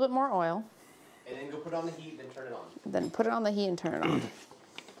 A little bit more oil. And then go put it on the heat, then turn it on. Then put it on the heat and turn it on.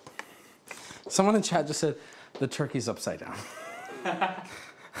 Someone in chat just said the turkey's upside down. What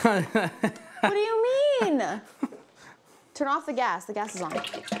do you mean? Turn off the gas. The gas is on.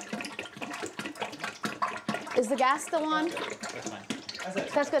 Is the gas still on? That's fine.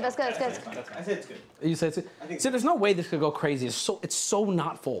 That's good. That's good. That's good. I said it's good. You said it's good? See, there's no way this could go crazy. It's so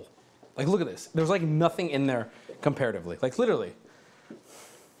not full. Like, look at this. There's like nothing in there comparatively. Like, literally.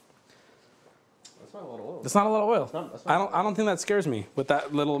 That's not a lot of oil. It's not a lot of oil. That's not I don't think that scares me with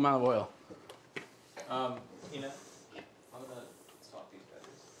that little amount of oil. Tina, I'm gonna swap these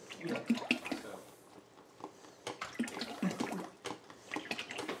batteries.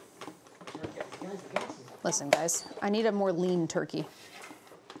 Listen, guys. I need a more lean turkey.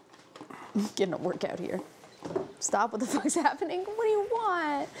 I'm getting a workout here. Stop. What the fuck's happening? What do you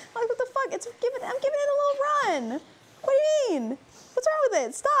want? Like, what the fuck? I'm giving it a little run. What do you mean? What's wrong with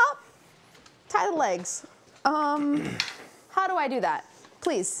it? Stop. Tie the legs. How do I do that?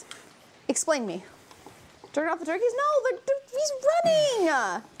 Please, explain me. Turn off the turkeys? No, he's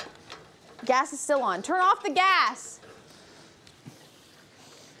running. Gas is still on. Turn off the gas.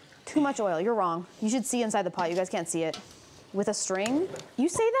 Too much oil. You're wrong. You should see inside the pot. You guys can't see it. With a string? You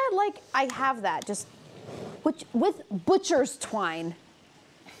say that like I have that. Just with butcher's twine.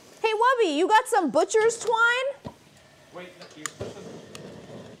 Hey, Wubby, you got some butcher's twine? Wait, you're supposed to.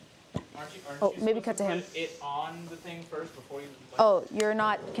 Oh, maybe cut to him. Put it on the thing first before you. Like, Oh, you're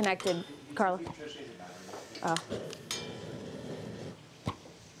not connected, Carla. Oh.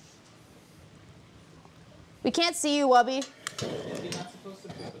 We can't see you, Wubby. You're not supposed to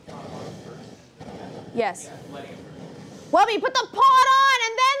put the pot on first. Yes. Yeah, lighting it first. Wubby, put the pot on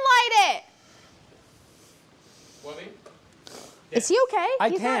and then light it. Wubby? Is he okay? I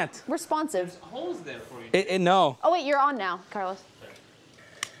He's can't. Not responsive. There's holes there for you. No. Oh wait, you're on now, Carlos.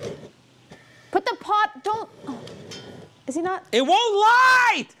 Put the pot. Don't. Oh. Is he not? It won't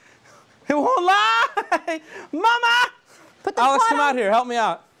light. It won't light. Mama. Put the Alex, pot come on. out here. Help me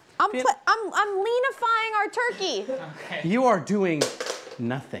out. I'm leanifying our turkey. Okay. You are doing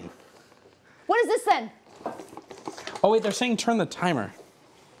nothing. What is this then? Oh wait, they're saying turn the timer.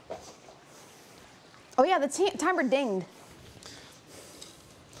 Oh yeah, the timer dinged.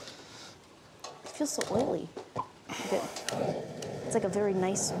 It feels so oily. Good. It's like a very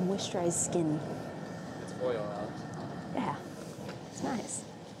nice moisturized skin. It's oil, Alex. Yeah, it's nice.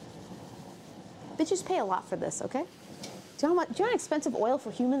 Bitches pay a lot for this, okay? Do you know how expensive oil for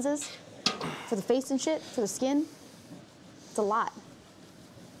humans is? For the face and shit? For the skin? It's a lot.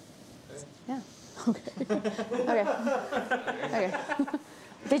 Yeah. Okay. Okay. Okay.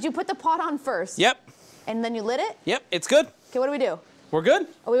 Did you put the pot on first? Yep. And then you lit it? Yep. It's good. Okay, what do we do? We're good.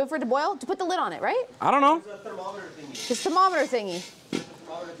 Oh, we wait for it to boil? To put the lid on it, right? I don't know. There's a thermometer thingy. This thermometer thingy.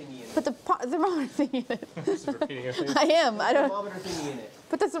 Thermometer thingy in it. Put the thermometer thingy in it. Just repeating everything. I am. I don't. Thermometer thingy in it.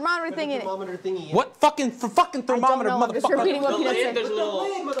 Put the thermometer thing in it. Thermometer thingy in it. What fucking thermometer, I don't know. I'm just motherfucker? repeating what Peanut said. There's a little.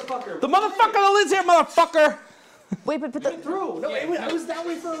 Lid, motherfucker. The motherfucker, the lid's here, motherfucker. Wait, but put the Through. No, Yeah, I was that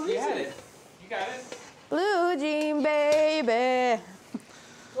way for a You reason. had it. You got it. blue jean baby.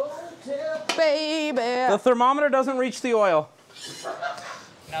 Baby. The thermometer doesn't reach the oil.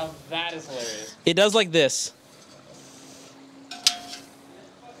 Now that is hilarious. It does like this.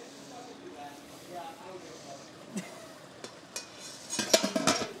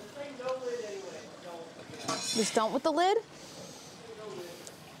 Just don't with the lid?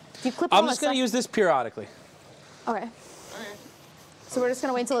 Do you clip it I'm on just the gonna use this periodically. Okay. So we're just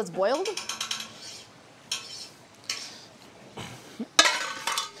gonna wait until it's boiled?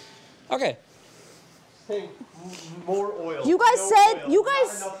 Okay. Hey, more oil. You guys No said oil. you Not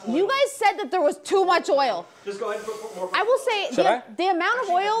guys enough you oil. guys said that there was too much oil. Just go ahead and put more. I will say Should I? the amount of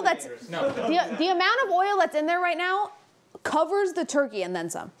oil that's No. the amount of oil that's in there right now covers the turkey and then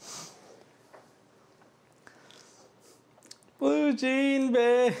some. Blue jean,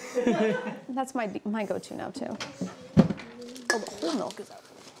 babe. That's my go-to now too. Oh, the whole milk is out.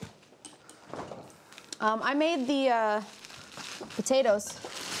 I made the potatoes.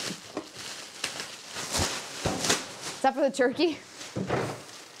 Is that for the turkey?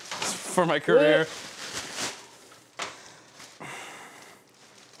 For my career.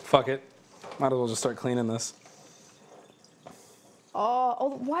 Fuck it. Might as well just start cleaning this.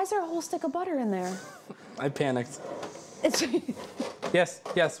 Oh, why is there a whole stick of butter in there? I panicked. It's Yes,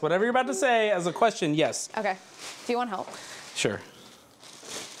 yes. Whatever you're about to say as a question, yes. okay. Do you want help? Sure.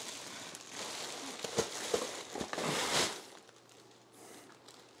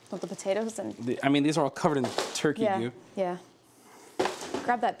 With the potatoes and I mean, these are all covered in turkey goo. yeah.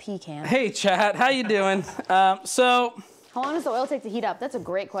 Grab that pecan. Hey, chat. How you doing? So How long does the oil take to heat up? That's a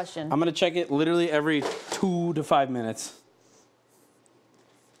great question. I'm gonna check it literally every 2 to 5 minutes.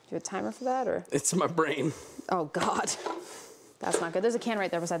 Do you have a timer for that or? It's my brain. Oh God. That's not good. There's a can right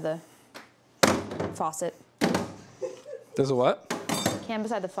there beside the faucet. There's a what? Can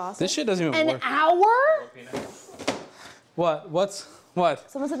beside the faucet. This shit doesn't even work. An hour? What? What?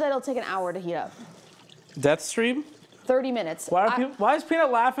 Someone said that it'll take an hour to heat up. Death stream? 30 minutes. Why is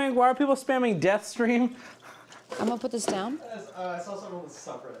Peanut laughing? Why are people spamming death stream? I'm gonna put this down. I saw someone on the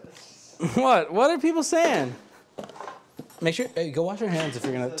subreddit. What? What are people saying? Make sure, hey, go wash your hands if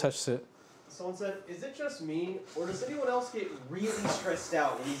you're gonna touch it. Someone said, is it just me, or does anyone else get really stressed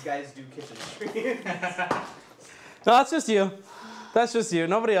out when these guys do kitchen streams? No, that's just you. That's just you.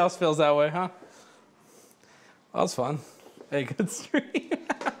 Nobody else feels that way, huh? That was fun. Hey, good stream.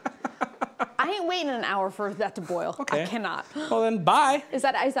 I ain't waiting an hour for that to boil. Okay. I cannot. Well then, bye. Is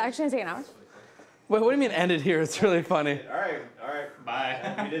that actually gonna take an hour? Wait, what do you mean end it here? It's really funny. All right,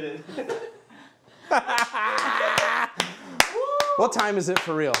 bye. We did it. What time is it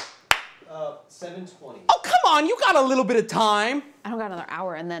for real? 7:20. Oh, come on, you got a little bit of time. I don't got another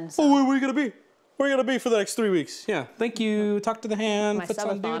hour and then. Oh, where are you gonna be? Where are you gonna be for the next 3 weeks? Yeah, thank you. Talk to the hand. My Fits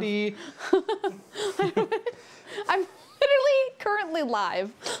on subathon. duty. I'm literally currently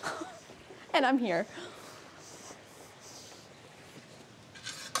live, and I'm here.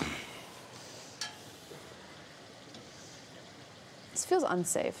 This feels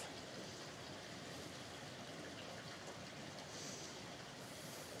unsafe.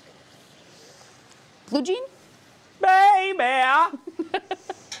 Blue jean? Baby.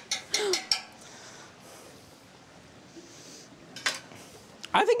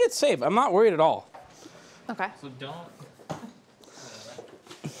 I think it's safe. I'm not worried at all. Okay. So don't.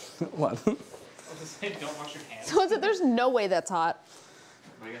 What? I'll just say don't wash your hands. So there's no way that's hot.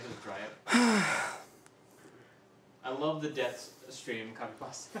 But I guess just dry it. I love the death stream copy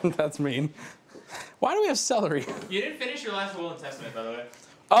pasta. That's mean. Why do we have celery? You didn't finish your last Will and Testament, by the way.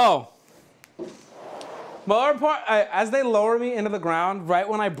 Oh. Well, as they lower me into the ground, right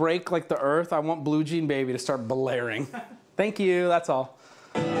when I break like the earth, I want Blue Jean Baby to start blaring. Thank you. That's all.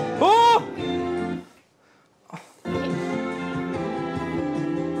 Oh!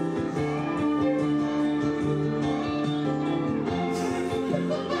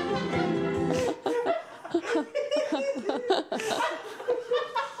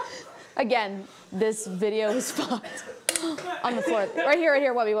 Again, this video is fucked. On the floor. Right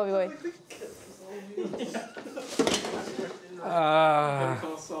here, Wubby, Wubby, Wubby.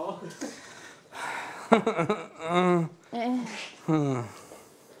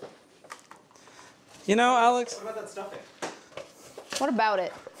 You know, Alex? What about that stuffing? What about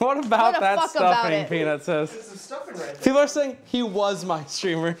it? What about What the that fuck about stuffing, it? Peanut says? There's some stuffing right there. People are saying he was my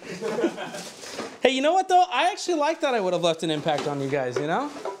streamer. Hey, you know what though? I actually like that I would have left an impact on you guys, you know?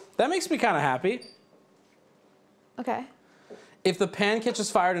 That makes me kind of happy. Okay. If the pan catches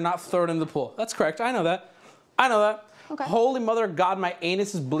fire, do not throw it in the pool. That's correct. I know that. I know that. Okay. Holy mother of God, my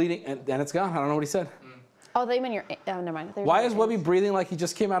anus is bleeding. And it's gone. I don't know what he said. Oh, they meant your. Oh, never mind. Why is Wubby breathing like he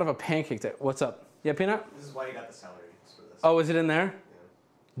just came out of a pancake? What's up? Yeah, Peanut? This is why you got the celery. For this. Oh, is it in there?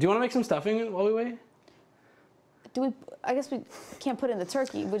 Do you want to make some stuffing while we wait? Do we? I guess we can't put in the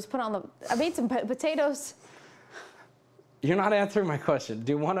turkey. We just put on the. I made some potatoes. You're not answering my question.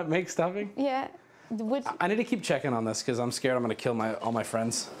 Do you want to make stuffing? Yeah. Which, I need to keep checking on this because I'm scared I'm going to kill all my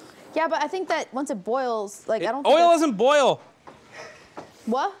friends. yeah, but I think that once it boils, like I don't. Oil think doesn't boil.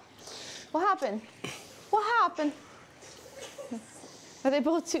 What? What happened? What happened? Are they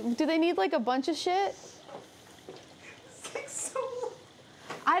both too? Do they need like a bunch of shit?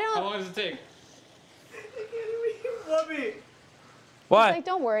 I How don't. long does it take? Wubby, What? Like,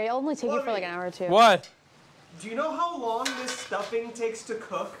 don't worry. It'll only take you for like an hour or two. What? do you know how long this stuffing takes to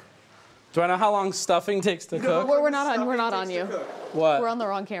cook? Do I know how long stuffing takes to cook? We're not on. We're not on you. What? We're on the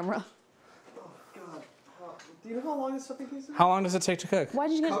wrong camera. Oh, God. Do you know how long this stuffing takes to cook? How long does it take to cook? Why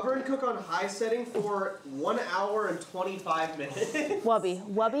did you get Cover and cook on high setting for 1 hour and 25 minutes. Wubby?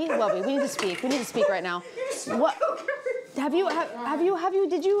 Wubby? We need to speak. We need to speak right now. What? Have you?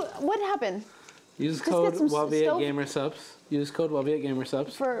 Did you? What happened? Use get code some Wubby stove- at GamerSubs. Use code Wubby at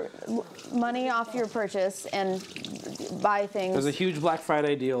GamerSubs. For money off your purchase and buy things. There's a huge Black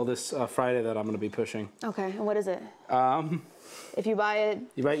Friday deal this Friday that I'm going to be pushing. Okay, and what is it? If you buy it,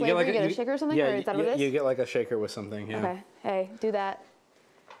 You get a shaker or something, Yeah, or is that what it is? you get like a shaker with something. Yeah. Okay, hey, do that.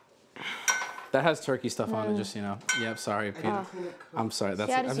 That has turkey stuff on it. Just you know. Yep. Sorry, Peanut. I'm sorry. That's.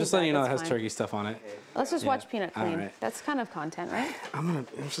 Yeah, I'm just just use letting you that, know that that's has fine. turkey stuff on it. Let's just watch Peanut all clean. right. That's kind of content, right? I'm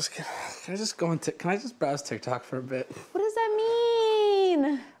just gonna. Can I just go on? Can I just browse TikTok for a bit? What does that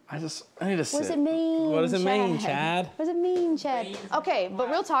mean? I need to sit. What does it mean? What does it mean, Chad? What does it mean, Chad? Okay, but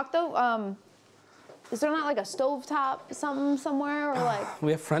real talk though, is there not like a stovetop something somewhere or like?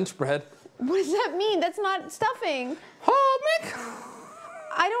 We have French bread. What does that mean? That's not stuffing. Oh, Mick.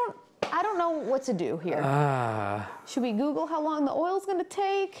 I don't know what to do here. Should we Google how long the oil's gonna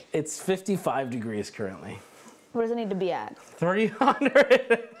take? It's 55 degrees currently. What does it need to be at?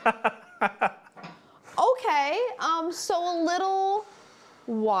 300. Okay, so a little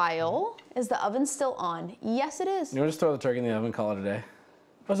while. Is the oven still on? Yes, it is. You want to just throw the turkey in the oven, call it a day?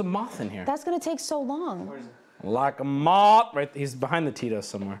 There's a moth in here. That's gonna take so long. Where is it? Like a moth. Right, he's behind the Tito's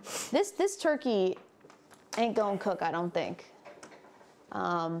somewhere. This turkey ain't gonna cook, I don't think.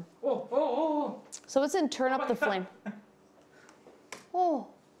 So it's in turn up the flame. Oh.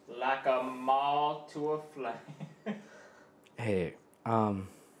 Like a moth to a flame. Hey,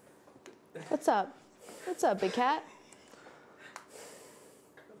 What's up? What's up, big cat?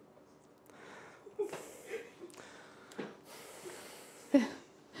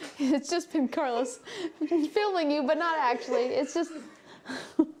 It's just been Carlos filming you, but not actually. It's just.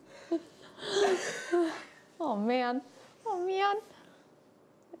 Oh man. Oh man.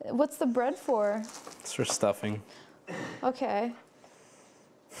 What's the bread for? it's for stuffing. Okay.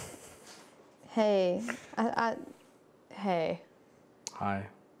 Hey. Hey. Hi.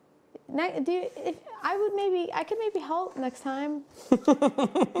 I could maybe help next time.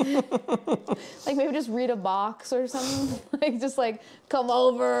 Like maybe just read a box or something. Like just like come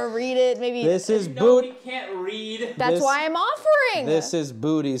over, read it, maybe. This is Nobody Booty. can't read. That's this- why I'm offering. This is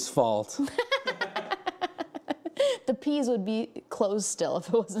Booty's fault. The peas would be closed still if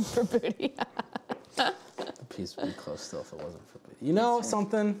it wasn't for Booty. The piece would be close still if it wasn't for Booty. You know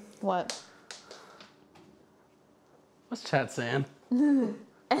something? What? What's chat saying?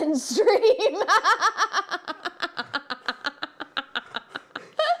 End stream.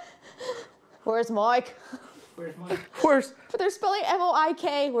 Where's Mike? Where's mine? Where's But they're spelling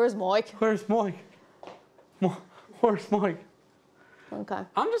M-O-I-K. Where's Mike? Where's Mike? Where's Mike? Okay.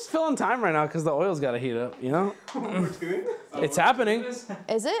 I'm just filling time right now because the oil's got to heat up. You know? We're doing this? It's happening. Is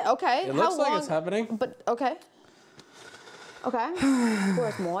it? Okay. It How looks like long? it's happening. But okay. Okay.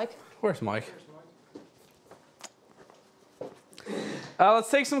 Where's Mike? Where's Mike? Let's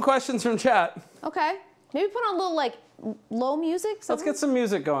take some questions from chat. Okay. Maybe put on a little like low music. Let's Something? get some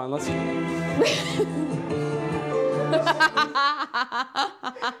music going. Let's.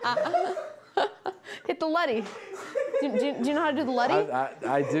 Hit the Letty. Do you know how to do the Letty?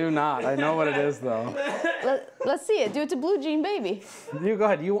 I do not. I know what it is though. Let's see it. Do it to Blue Jean Baby. You go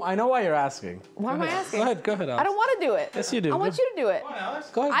ahead. I know why you're asking. Why am I asking? Go ahead. Go ahead, Alex. I don't want to do it. Yes, you do. I want you to do it. Come on, Alex.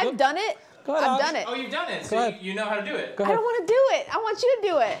 Go ahead. I've done it. Go ahead, I've Alex. done it. Oh, you've done it, Go so ahead. you know how to do it. Go I ahead. don't want to do it. I want you to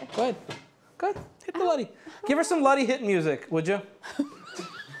do it. Go ahead. Go ahead. Hit the Luddy. Give her some Luddy hit music, would you?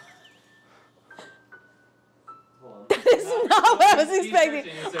 That's not what I was He's expecting.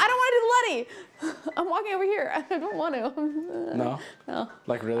 searching, he's I searching. don't want to do the Letty. I'm walking over here. I don't want to. No. No.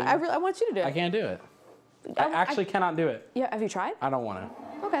 Like really? I want you to do it. I can't do it. I actually cannot do it. Yeah. Have you tried? I don't want to.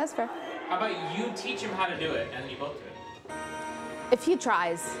 Okay, that's fair. How about you teach him how to do it, and then you both do it? If he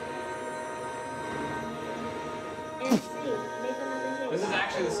tries. This is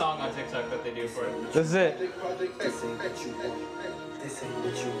actually the song on TikTok that they do for it. This is it.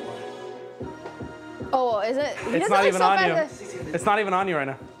 Oh, is it? He It's doesn't not like even so on you. fast It's not even on you right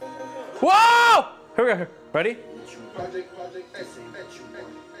now. Whoa! Here we go. Ready? You have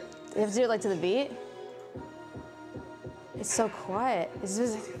to do it like to the beat. It's so quiet. It's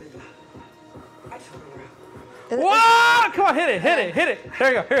just. Whoa! Come on, hit it, hit it, hit it.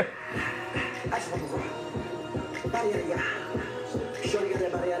 There you go. Here.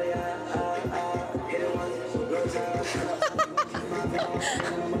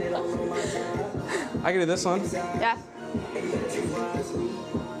 I can do this one. Yeah.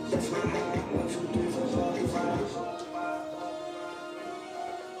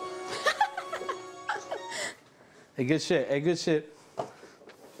 Hey, good shit. Hey, good shit.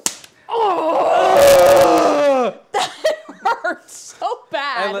 Oh! That hurts so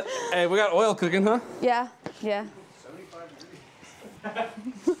bad. Hey, we got oil cooking, huh? Yeah. Yeah.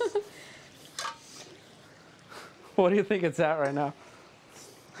 What do you think it's at right now?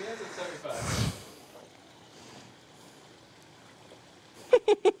 He has it 75.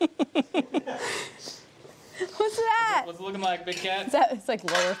 What's that? What's it looking like, big cat? It's like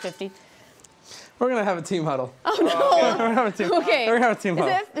lower 50. We're gonna have a team huddle. Oh no. We're gonna have a team. Okay. We're gonna have a team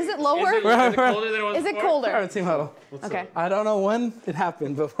huddle. Is it lower? Is it colder than it was Is it before? We're gonna have colder? a team huddle. Okay. I don't know when it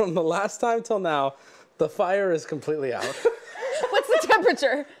happened, but from the last time till now, the fire is completely out. What's the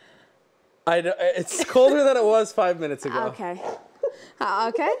temperature? It's colder than it was 5 minutes ago. Okay.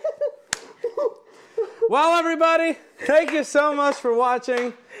 Okay. Well, everybody, thank you so much for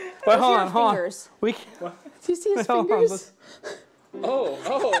watching. Wait, hold on, hold on. Fingers. We Do you see his hold on, fingers? let's-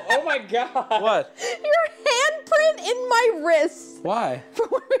 Oh my God. What? Your handprint in my wrist. Why? From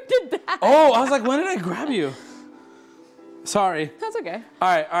when we did that. Oh, I was like, when did I grab you? Sorry. That's okay. All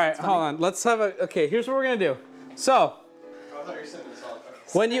right, hold on. Let's have a, okay, here's what we're gonna do. So, I thought you were sending this all.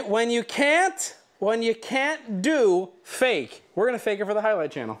 when you can't do fake, we're gonna fake it for the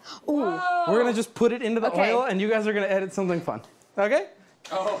highlight channel. Ooh. We're gonna just put it into the Okay. oil and you guys are gonna edit something fun. Okay?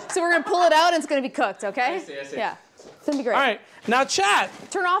 Oh. So we're gonna pull it out and it's gonna be cooked, okay? I see. Yeah. It's gonna be great. All right, now chat.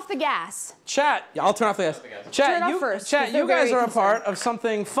 Turn off the gas. Chat, yeah, I'll turn off the gas. Chat, Turn it off you, first, chat, 'cause they're you guys very are a part concerned. of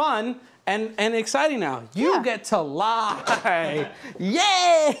something fun and exciting now. You Yeah. get to lie.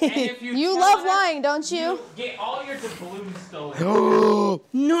 Yay! And if You tell love us, lying, don't you? Get all your doubloons stolen.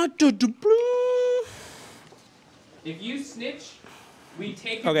 Not the doubloon. If you snitch, we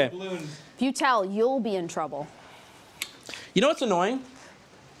take your Okay. doubloons. If you tell, you'll be in trouble. You know what's annoying?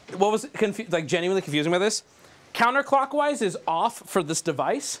 What was like genuinely confusing about this? Counterclockwise is off for this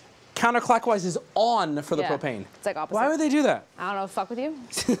device. Counterclockwise is on for the Yeah. propane. It's like opposite. Why would they do that? I don't know, fuck with you.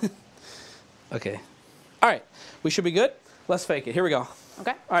 Okay. All right, we should be good. Let's fake it. Here we go.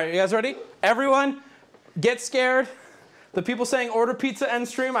 Okay. All right, you guys ready? Everyone, get scared. The people saying order pizza end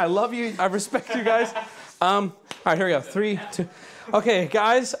stream, I love you. I respect you guys. All right, here we go. 3, 2. Okay,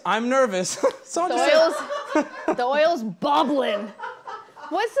 guys, I'm nervous. Someone just said, The oil's bubbling.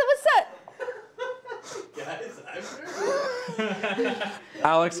 What's that? Guys, I'm nervous.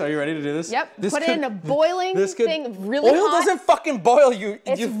 Alex, are you ready to do this? Yep. This Put it could- in a boiling this could- thing, really Oil hot. doesn't fucking boil you.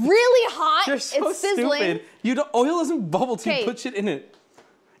 It's you really hot. You're so it's sizzling. stupid. You don't, oil doesn't bubble till you Okay. put shit in it.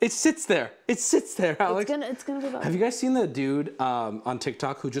 It sits there. It sits there, Alex. It's gonna be bubbling. Have you guys seen the dude on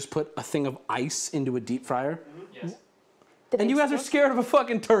TikTok who just put a thing of ice into a deep fryer? Yes. Did And it you guys are explode? scared of a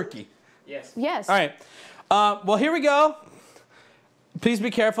fucking turkey. Yes. Yes. All right. Well, here we go. Please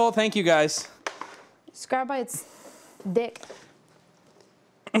be careful. Thank you, guys. Just grab by its dick.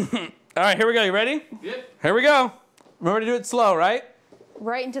 All right, here we go. You ready? Good. Here we go. Remember to do it slow, right?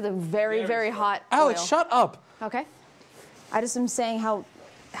 Right into the very, very hot Alex, oil. shut up. Okay. I just am saying how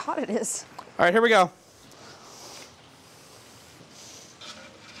hot it is. All right, here we go.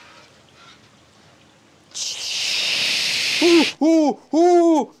 Ooh,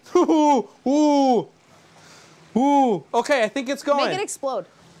 ooh, ooh, ooh, ooh. Okay, I think it's going. Make it explode.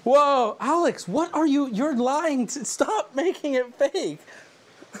 Whoa, Alex, what are you? You're lying. Stop making it fake.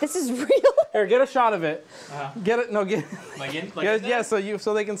 This is real. Here, get a shot of it. Get it. No, get. Like in, like Yeah, in there? yeah,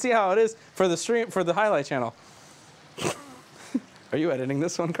 so they can see how it is for the stream for the highlight channel. Are you editing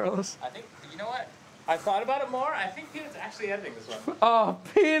this one, Carlos? I think, you know what? I thought about it more. I think Peanut's actually editing this one. Oh,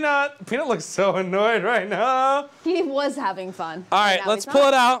 Peanut. Peanut looks so annoyed right now. He was having fun. All right, Now let's he's pull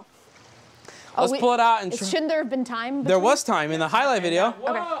not. it out. Oh, Let's pull it out and. Shouldn't there have been time? There between? was time in the highlight video.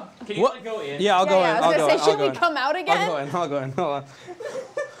 Whoa. Can you What? like go in? Yeah, I'll go in. I was I'll gonna go say, in. I'll shouldn't go we in. come out again? I'll go in. Hold on.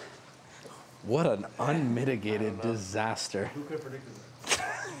 What an unmitigated disaster. Who could have predicted this?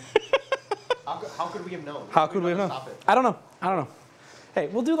 How could we have known? How could we have known? Stop it. I don't know. Hey,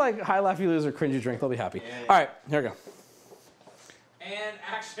 we'll do like high laugh you lose or cringe you drink. They'll be happy. Yeah. All right, here we go. And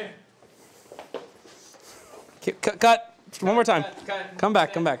action. Cut. One more time. Cut. Come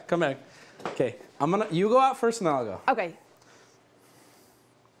back. Okay, you go out first and then I'll go. Okay.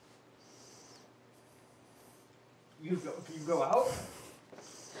 You go out?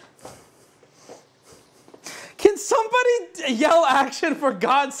 Can somebody yell action for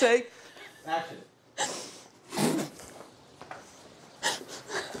God's sake? Action.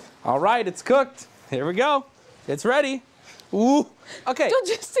 All right, it's cooked. Here we go. It's ready. Ooh. Okay. Don't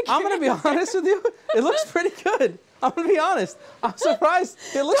just I'm gonna be honest with you. It looks pretty good. I'm gonna be honest. I'm surprised.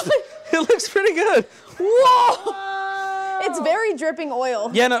 It looks pretty good. Whoa! It's very dripping oil.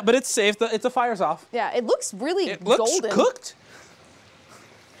 Yeah, no, but it's safe. The fire's off. Yeah, it looks really It looks golden. cooked.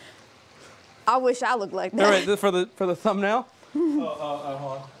 I wish I looked like that. All right, for the thumbnail. Hold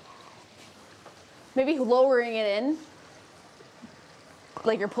on. Maybe lowering it in.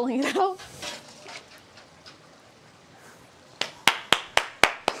 Like you're pulling it out.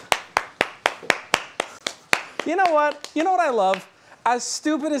 You know what? You know what I love? As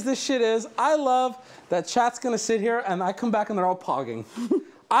stupid as this shit is, I love that chat's gonna sit here and I come back and they're all pogging.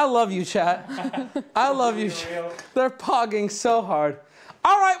 I love you, chat. I love you. They're pogging so hard.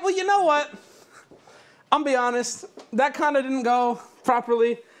 All right, well, you know what? I'm be honest, that kind of didn't go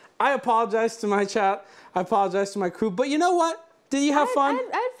properly. I apologize to my chat. I apologize to my crew. But you know what? Did you have fun?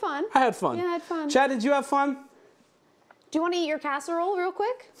 I had fun. I had fun. Yeah, I had fun. Chat, did you have fun? Do you want to eat your casserole real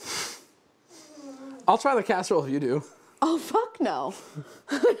quick? I'll try the casserole if you do. Oh, fuck no.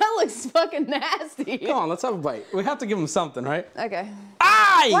 That looks fucking nasty. Come on, let's have a bite. We have to give them something, right? Okay.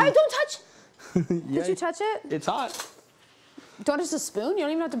 Aye! Why? Don't touch. Yeah, Did you touch it? It's hot. Do you want just a spoon? You don't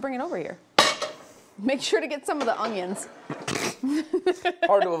even have to bring it over here. Make sure to get some of the onions.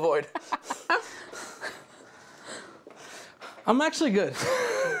 Hard to avoid. I'm actually good.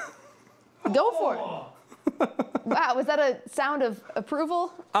 Go for it. Wow, was that a sound of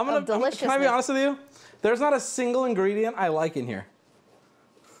approval? Of deliciousness? Can I be honest with you? There's not a single ingredient I like in here.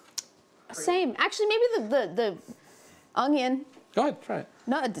 Same. Actually, maybe the onion. Go ahead, try it.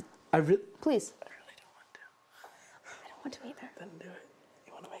 No, Please. I really don't want to. I don't want to either. Then do it.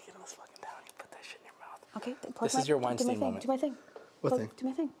 You want to make it in this fucking town, you put that shit in your mouth. Okay. This is your Weinstein moment. Do my thing. What thing? Do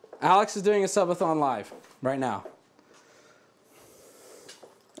my thing. Alex is doing a subathon live right now.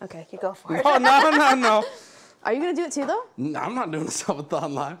 Okay, you go for it. Oh, no. Are you going to do it too, though? No, I'm not doing a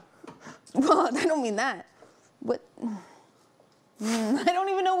subathon live. Well, I don't mean that. What? I don't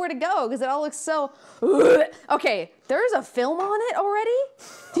even know where to go because it all looks so. Okay, there's a film on it already.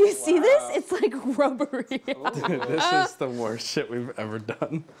 Do you see this? It's like rubbery. Dude, this is the worst shit we've ever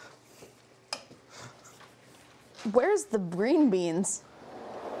done. Where's the green beans?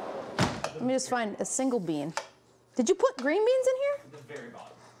 Let me just find a single bean. Did you put green beans in here? The very bottom.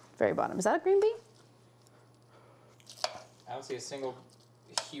 Very bottom. Is that a green bean? I don't see a single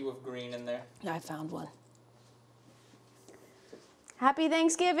hue of green in there. Yeah, I found one. Happy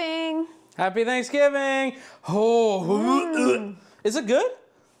Thanksgiving. Happy Thanksgiving. Oh, is it good?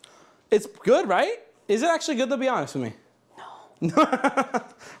 It's good, right? Is it actually good, to be honest with me? No.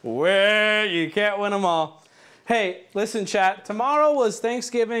 Well, you can't win them all. Hey, listen, chat. Tomorrow was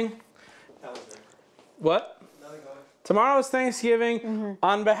Thanksgiving. What? Tomorrow is Thanksgiving.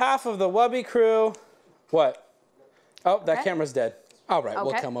 On behalf of the Wubby crew, what? Oh, that camera's dead. All right,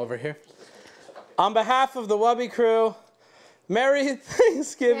 we'll come over here. On behalf of the Wubby crew, Merry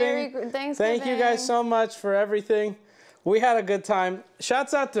Thanksgiving. Merry Thanksgiving. Thank you guys so much for everything. We had a good time.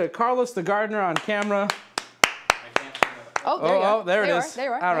 Shouts out to Carlos the gardener on camera. Oh, there you go. There it is. There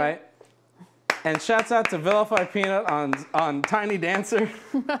you are. All right. And shouts out to Vilify Peanut on Tiny Dancer.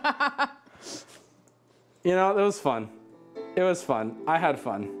 You know, it was fun. It was fun. I had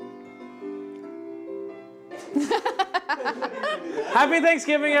fun. Happy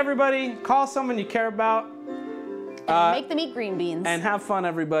Thanksgiving, everybody. Call someone you care about. Make them eat green beans. And have fun,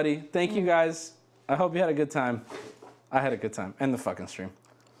 everybody. Thank you, guys. I hope you had a good time. I had a good time. End the fucking stream.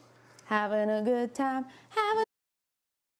 Having a good time.